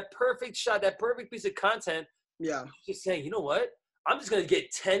video, that perfect shot, that perfect piece of content. Yeah. Just saying, you know what? I'm just going to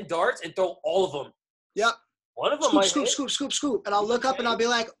get 10 darts and throw all of them. Yep. One of them Scoop, might scoop, hit. scoop, scoop, scoop. And I'll look up and I'll be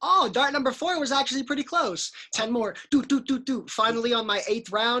like, oh, dart number 4 was actually pretty close. 10 more. Doot, doot, doot, doot. Finally, on my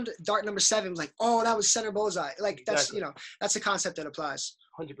 8th round, dart number 7 was like, oh, that was center bullseye. Like, that's, Exactly. that's a concept that applies.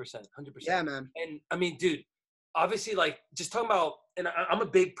 100%. 100%. Yeah, man. And I mean, dude, obviously, like, just talking about, and I'm a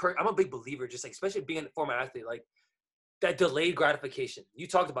big believer, just like, especially being a former athlete, like that delayed gratification. You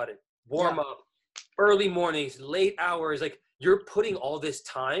talked about it. Warm up, early mornings, late hours. Like, you're putting all this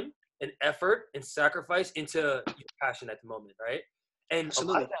time and effort and sacrifice into your passion at the moment, right? And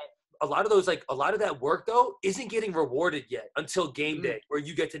Absolutely. a lot of that work though isn't getting rewarded yet until game day, where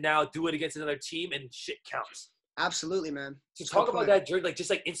you get to now do it against another team and shit counts. Absolutely, man. So talk about that during, like,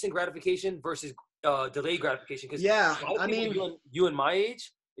 just like instant gratification versus delayed gratification. Because I mean, you and my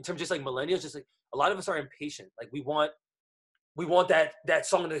age, in terms of just like millennials, just like a lot of us are impatient. Like, we want that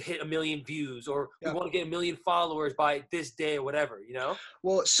song to hit 1 million views, or we want to get 1 million followers by this day or whatever, you know?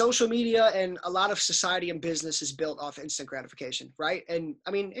 Well, social media and a lot of society and business is built off instant gratification, right? And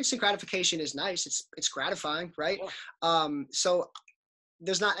I mean, instant gratification is nice. It's gratifying, right? Yeah. So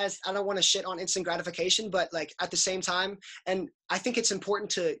there's not as, I don't want to shit on instant gratification, but like at the same time, and I think it's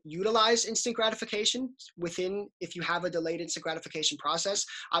important to utilize instant gratification within, if you have a delayed instant gratification process.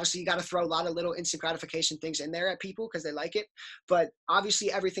 Obviously you got to throw a lot of little instant gratification things in there at people because they like it. But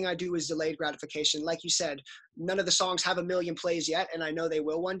obviously everything I do is delayed gratification. Like you said, none of the songs have 1 million plays yet, and I know they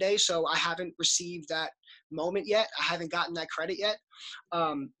will one day. So I haven't received that moment yet. I haven't gotten that credit yet.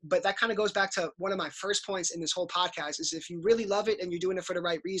 But that kind of goes back to one of my first points in this whole podcast is, if you really love it and you're doing it for the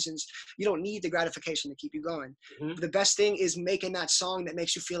right reasons, you don't need the gratification to keep you going. The best thing is making that song that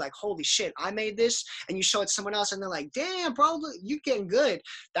makes you feel like, holy shit, I made this, and you show it to someone else and they're like, damn, bro, you're getting good.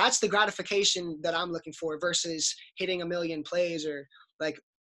 That's the gratification that I'm looking for versus hitting 1 million plays. Or like,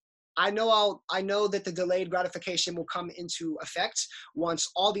 I know that the delayed gratification will come into effect once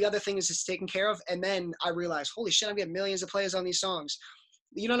all the other things is taken care of. And then I realize, holy shit, I'm getting millions of plays on these songs.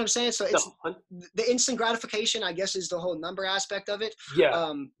 You know what I'm saying? So it's the instant gratification, I guess, is the whole number aspect of it.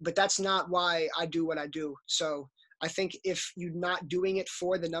 Yeah. But that's not why I do what I do. So I think if you're not doing it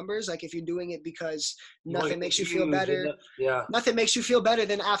for the numbers, like if you're doing it because nothing makes you feel better, nothing makes you feel better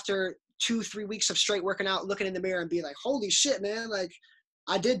than after 2-3 weeks of straight working out, looking in the mirror and be like, holy shit, man, like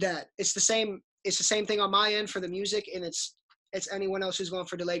I did that. It's the same thing on my end for the music, and it's anyone else who's going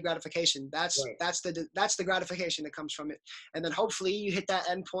for delayed gratification. That's the gratification that comes from it. And then hopefully you hit that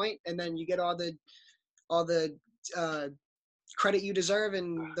end point, and then you get all the credit you deserve,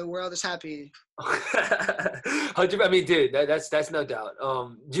 and the world is happy. I mean, dude, that's no doubt.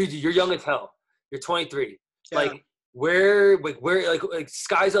 Dude, you're young as hell. You're 23. Yeah. Like, where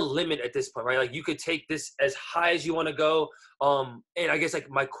sky's a limit at this point, right? Like, you could take this as high as you want to go. And I guess, like,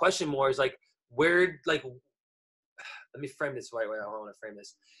 my question more is, like, where, like, let me frame this right way. I want to frame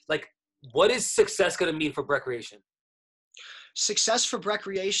this. Like, what is success going to mean for Brecreation? Success for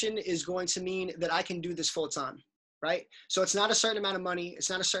Brecreation is going to mean that I can do this full time, right? So it's not a certain amount of money. It's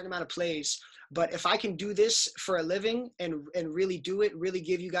not a certain amount of plays. But if I can do this for a living and really do it, really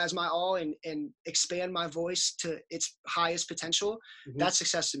give you guys my all and expand my voice to its highest potential, that's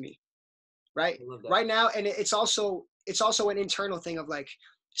success to me, right? Right now. And it's also an internal thing of, like,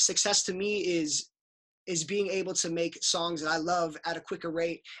 success to me is being able to make songs that I love at a quicker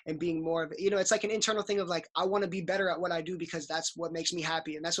rate and being more of, it's like an internal thing of, like, I want to be better at what I do because that's what makes me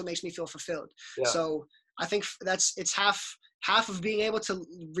happy and that's what makes me feel fulfilled. Yeah. So I think it's half of being able to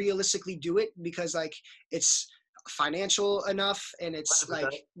realistically do it because, like, it's financial enough and it's 100%.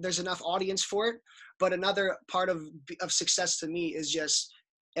 Like there's enough audience for it. But another part of success to me is just,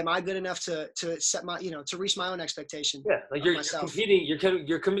 am I good enough to set my, to reach my own expectation? Yeah, like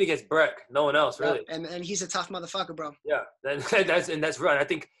you're competing against Breck, no one else really. Yeah, and he's a tough motherfucker, bro. Yeah, that's right. I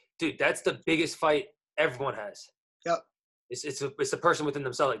think, dude, that's the biggest fight everyone has. Yep. It's the person within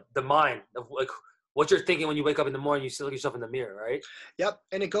themselves, like the mind of, like, what you're thinking when you wake up in the morning, you see, look yourself in the mirror, right? Yep.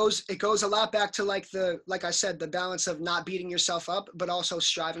 And it goes a lot back to, like, like I said, the balance of not beating yourself up, but also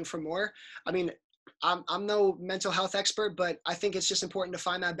striving for more. I mean, I'm no mental health expert, but I think it's just important to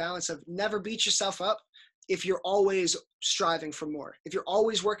find that balance of never beat yourself up if you're always striving for more. If you're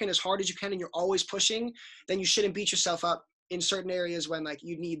always working as hard as you can and you're always pushing, then you shouldn't beat yourself up in certain areas when, like,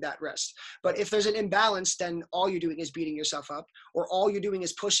 you need that rest. But if there's an imbalance, then all you're doing is beating yourself up, or all you're doing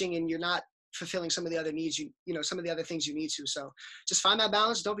is pushing and you're not fulfilling some of the other needs, some of the other things you need to. So just find that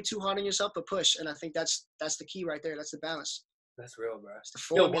balance. Don't be too hard on yourself, but push. And I think that's the key right there. That's the balance. That's real, bro.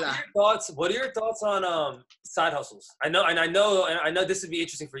 Yo, what are your thoughts on side hustles? I know this would be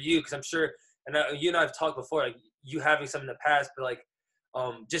interesting for you because I'm sure, and you and I have talked before, like, you having some in the past, but, like,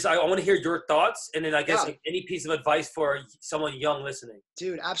 Just I want to hear your thoughts, and then I guess Yeah. like any piece of advice for someone young listening.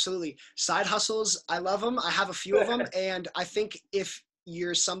 Dude, absolutely. Side hustles, I love them. I have a few of them. And I think if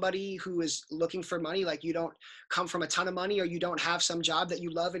you're somebody who is looking for money, like you don't come from a ton of money or you don't have some job that you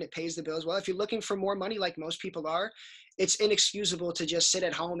love and it pays the bills well, if you're looking for more money like most people are, it's inexcusable to just sit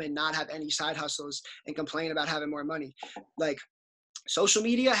at home and not have any side hustles and complain about having more money. Like, social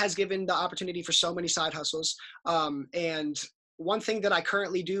media has given the opportunity for so many side hustles. And one thing that I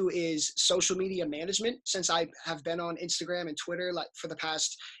currently do is social media management, since I have been on Instagram and Twitter like for the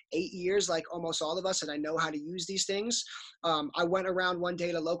past 8 years, like almost all of us, and I know how to use these things. I went around one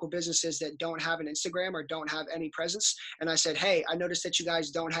day to local businesses that don't have an Instagram or don't have any presence. And I said, hey, I noticed that you guys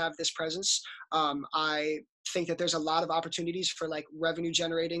don't have this presence. I think that there's a lot of opportunities for like revenue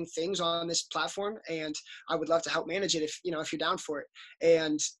generating things on this platform, and I would love to help manage it if you're down for it.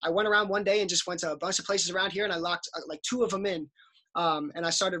 And I went around one day and just went to a bunch of places around here, and I locked like 2 of them in. And I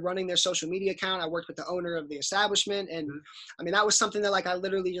started running their social media account. I worked with the owner of the establishment. And I mean, that was something that like I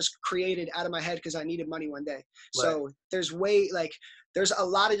literally just created out of my head because I needed money one day. Right. So there's a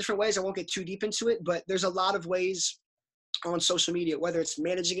lot of different ways. I won't get too deep into it, but there's a lot of ways on social media, whether it's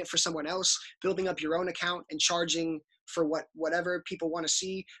managing it for someone else, building up your own account and charging for whatever people want to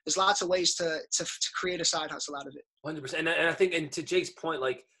see. There's lots of ways to create a side hustle out of it. 100%. And I think, and to Jake's point,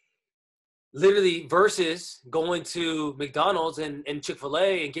 like literally versus going to McDonald's and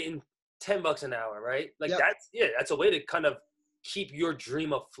Chick-fil-A and getting $10 an hour, right? Like that's a way to kind of keep your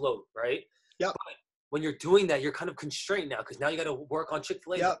dream afloat, right? Yep. But when you're doing that, you're kind of constrained now because now you got to work on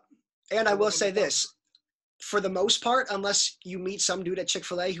Chick-fil-A. Yep. And I will say this. For the most part, unless you meet some dude at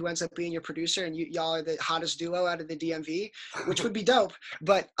Chick-fil-A who ends up being your producer and y'all are the hottest duo out of the DMV, which would be dope.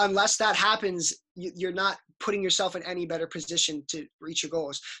 But unless that happens, you're not putting yourself in any better position to reach your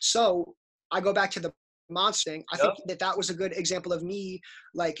goals. So I go back to the monster thing. I think that was a good example of me,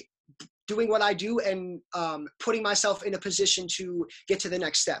 like doing what I do and putting myself in a position to get to the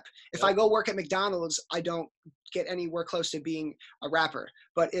next step. If I go work at McDonald's, I don't get anywhere close to being a rapper.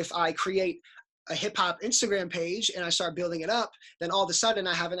 But if I create a hip hop Instagram page and I start building it up, then all of a sudden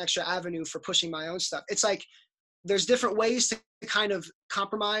I have an extra avenue for pushing my own stuff. It's like, there's different ways to kind of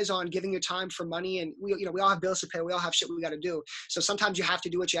compromise on giving your time for money. And we all have bills to pay. We all have shit we got to do. So sometimes you have to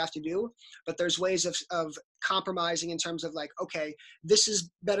do what you have to do, but there's ways of compromising in terms of like, okay, this is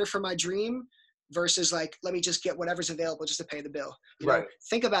better for my dream versus like, let me just get whatever's available just to pay the bill. You know,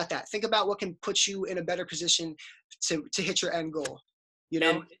 think about that. Think about what can put you in a better position to hit your end goal. You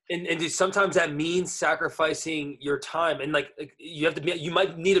know, and sometimes that means sacrificing your time, and like you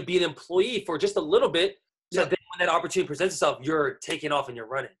might need to be an employee for just a little bit, so that when that opportunity presents itself, you're taking off and you're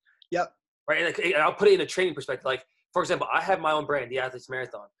running. Yep. Right, and I'll put it in a training perspective. Like for example, I have my own brand, the Athletes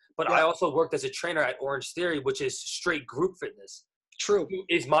Marathon, but I also worked as a trainer at Orange Theory, which is straight group fitness. True.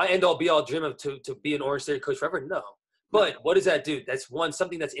 Is my end all be all dream of to be an Orange Theory coach forever? No. But what does that do? That's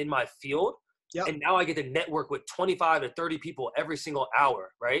something that's in my field. Yep. And now I get to network with 25 to 30 people every single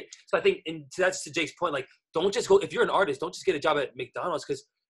hour, right? So I think, and that's to Jake's point, like, don't just go, if you're an artist, don't just get a job at McDonald's, because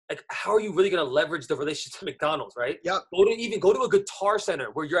like, how are you really going to leverage the relationship to McDonald's, right? Yep. Go to a guitar center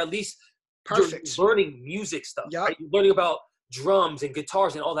where you're at least you're learning music stuff, right? You're learning about drums and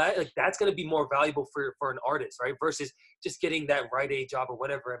guitars and all that. Like, that's going to be more valuable for an artist, right? Versus just getting that Rite Aid job or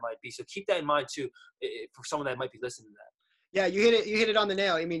whatever it might be. So keep that in mind too, for someone that might be listening to that. Yeah, you hit it on the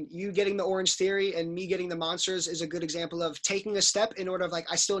nail. I mean, you getting the Orange Theory and me getting the Monsters is a good example of taking a step in order of like,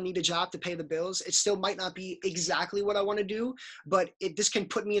 I still need a job to pay the bills. It still might not be exactly what I want to do, but this can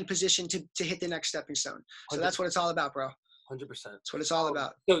put me in position to hit the next stepping stone. So 100%. That's what it's all about, bro. 100%. That's what it's all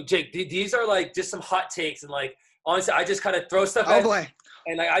about. So Jake, these are like just some hot takes, and like, honestly, I just kind of throw stuff Oh boy.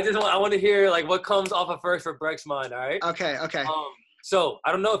 And like, I want to hear like what comes off of first for Breck's mind. All right. Okay. So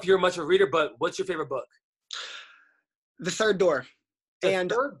I don't know if you're much of a reader, but what's your favorite book? The Third Door. The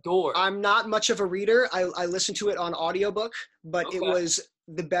Third Door. I'm not much of a reader. I listened to it on audiobook, but it was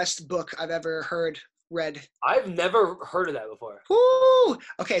the best book I've ever read. I've never heard of that before. Woo!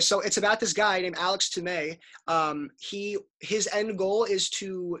 Okay, so it's about this guy named Alex Toomey. His end goal is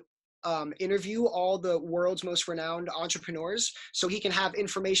to interview all the world's most renowned entrepreneurs so he can have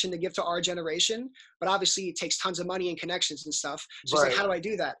information to give to our generation. But obviously it takes tons of money and connections and stuff. So he's like, how do I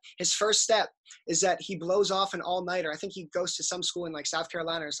do that? His first step is that he blows off an all-nighter. I think he goes to some school in like South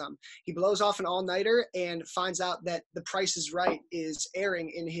Carolina or something. He blows off an all-nighter and finds out that The Price is Right is airing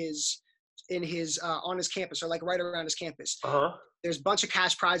in his in his on his campus, or like right around his campus. Uh-huh. There's a bunch of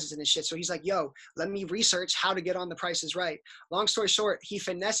cash prizes in this shit. So he's like, yo, let me research how to get on The Price is Right. Long story short, he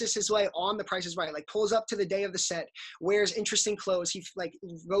finesses his way on The Price is Right, like pulls up to the day of the set, wears interesting clothes. He like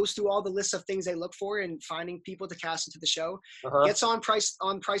goes through all the lists of things they look for in finding people to cast into the show, gets on Price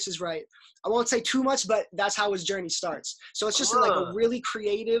is Right. I won't say too much, but that's how his journey starts. So it's just like a really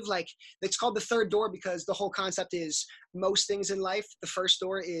creative, like it's called the third door because the whole concept is most things in life. The first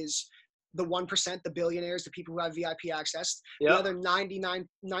door is the 1%, the billionaires, the people who have VIP access. Yep. The other 98%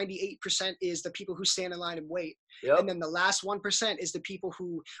 is the people who stand in line and wait. Yep. And then the last 1% is the people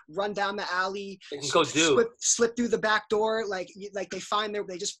who run down the alley, slip through the back door. Like they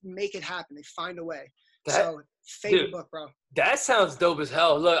just make it happen. They find a way. So favorite book, bro. That sounds dope as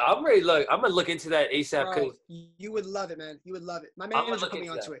hell. Look, I'm ready. Look, I'm going to look into that ASAP. Bro, you would love it, man. You would love it. My manager put me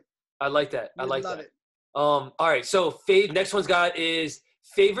onto it. I like that. I like love that. It. All right. So next one's got is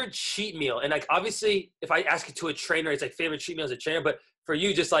favorite cheat meal. And like, obviously if I ask it to a trainer, it's like favorite cheat meal as a trainer, but for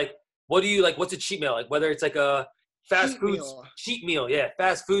you, just like, what do you like? What's a cheat meal? Like whether it's like a fast food cheat meal. Yeah.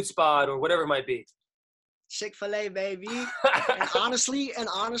 Fast food spot or whatever it might be. Chick-fil-A, baby. and honestly,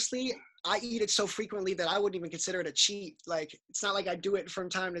 I eat it so frequently that I wouldn't even consider it a cheat. Like, it's not like I do it from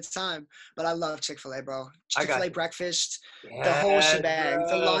time to time, but I love Chick-fil-A, bro. Chick-fil-A breakfast, the whole shebang,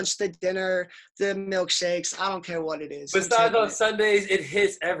 the lunch, the dinner, the milkshakes. I don't care what it is. Besides on Sundays, it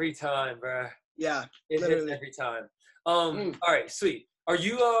hits every time, bro. Yeah, it literally hits every time. All right, sweet. Are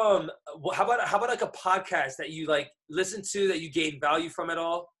you how about like a podcast that you like listen to that you gain value from at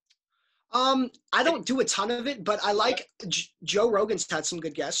all? I don't do a ton of it, but I like Joe Rogan's had some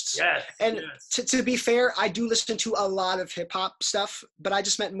good guests. Yes. And to be fair, I do listen to a lot of hip hop stuff, but I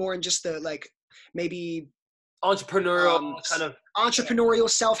just meant more in just the like maybe entrepreneurial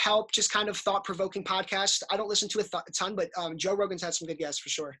self-help, just kind of thought-provoking podcast. I don't listen to a ton, but Joe Rogan's had some good guests for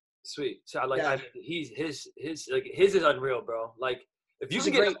sure. Sweet. So I like his is unreal, bro. Like if you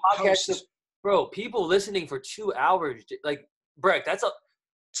can get a podcast, bro, people listening for 2 hours, like Breck,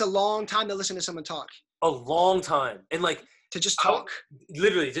 it's a long time to listen to someone talk. A long time. And like to just talk.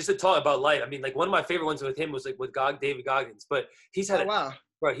 Literally just to talk about life. I mean, like one of my favorite ones with him was like with David Goggins, but he's had wow.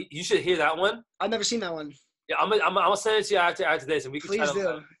 Bro, you should hear that one. I've never seen that one. Yeah, I'm gonna send it to you after this and we can please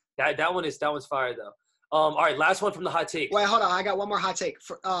do. That one's fire though. All right, last one from the hot take. Wait, hold on. I got one more hot take.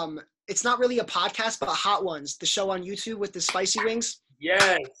 It's not really a podcast, but Hot Ones, the show on YouTube with the spicy wings.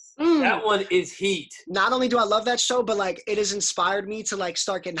 Yes. That one is heat. Not only do I love that show, but like it has inspired me to like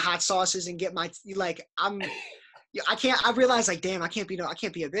start getting hot sauces and get my I realized like, damn, I can't be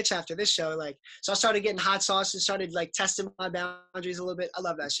a bitch after this show. Like, so I started getting hot sauces, started like testing my boundaries a little bit. I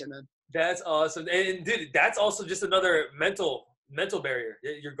love that shit, man. That's awesome. And dude, that's also just another mental barrier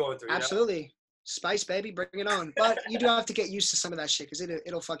you're going through. Absolutely. You know? Spice, baby, bring it on. But you do have to get used to some of that shit because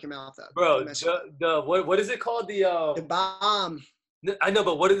it'll fuck your mouth up. Bro, what is it called? The bomb. I know,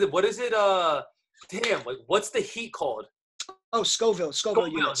 but what is it? Damn, like what's the heat called? Oh, Scoville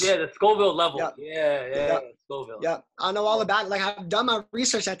units. Yeah, the Scoville level. Yep. Yeah. Scoville. Yeah, I know all about it. Like I've done my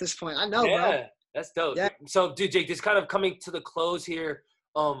research at this point. I know, bro. Yeah, that's dope. Yeah. So, dude, Jake, just kind of coming to the close here.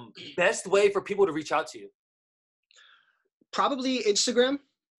 Best way for people to reach out to you? Probably Instagram.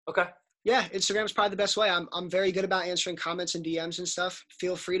 Okay. Yeah, Instagram's probably the best way. I'm very good about answering comments and DMs and stuff.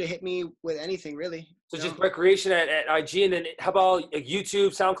 Feel free to hit me with anything, really. So just Brecreation at IG, and then how about like YouTube,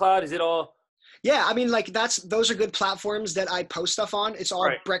 SoundCloud? Is it all? Yeah, I mean, like those are good platforms that I post stuff on. It's all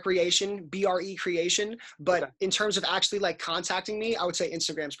Brecreation, BRE creation. But in terms of actually like contacting me, I would say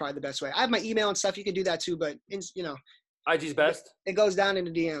Instagram's probably the best way. I have my email and stuff. You can do that too, but IG's best. It goes down in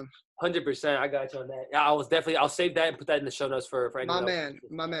the DM. 100%. I got you on that. Yeah, I'll save that and put that in the show notes for anyone else.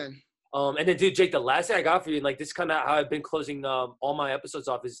 My man. And then, dude, Jake, the last thing I got for you, and like this is kind of how I've been closing all my episodes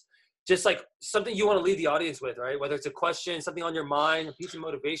off, is just like something you want to leave the audience with, right? Whether it's a question, something on your mind, a piece of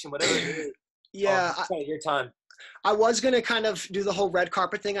motivation, whatever it is. Yeah. Your time. I was going to kind of do the whole red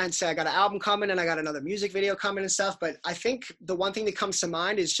carpet thing. I'd say I got an album coming and I got another music video coming and stuff. But I think the one thing that comes to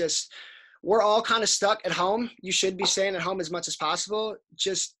mind is just we're all kind of stuck at home. You should be staying at home as much as possible.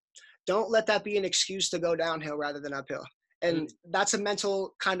 Just don't let that be an excuse to go downhill rather than uphill. And that's a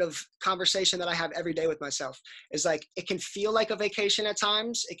mental kind of conversation that I have every day with myself. Is like, it can feel like a vacation at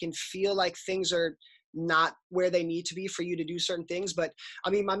times. It can feel like things are not where they need to be for you to do certain things. But I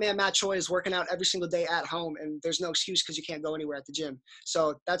mean, my man Matt Choi is working out every single day at home, and there's no excuse because you can't go anywhere at the gym.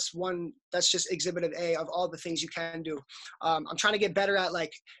 So that's just exhibit of A of all the things you can do. I'm trying to get better at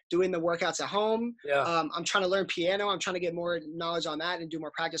like doing the workouts at home. Yeah. I'm trying to learn piano. I'm trying to get more knowledge on that and do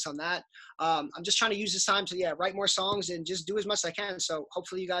more practice on that. I'm just trying to use this time to write more songs and just do as much as I can. So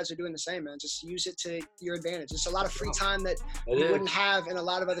hopefully you guys are doing the same, man. Just use it to your advantage. It's a lot of free time that you wouldn't have in a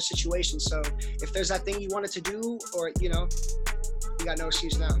lot of other situations. So if there's that thing you wanted to do, or you got no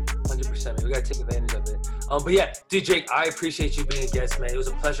excuse now. 100%, man. We gotta take advantage of it. But yeah, dude, Jake, I appreciate you being a guest, man. It was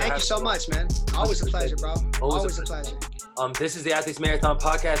a pleasure. Thank you so much, man. Always a pleasure, bro. Always a pleasure. This is the Athletes Marathon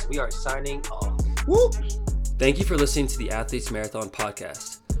Podcast. We are signing off. Whoop. Thank you for listening to the Athletes Marathon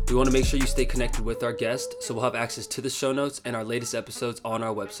Podcast. We want to make sure you stay connected with our guest, so we'll have access to the show notes and our latest episodes on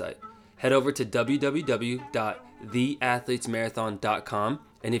our website. Head over to www.theathletesmarathon.com,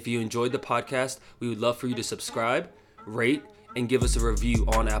 and if you enjoyed the podcast, we would love for you to subscribe, rate, and give us a review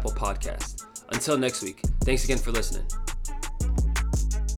on Apple Podcasts. Until next week, thanks again for listening.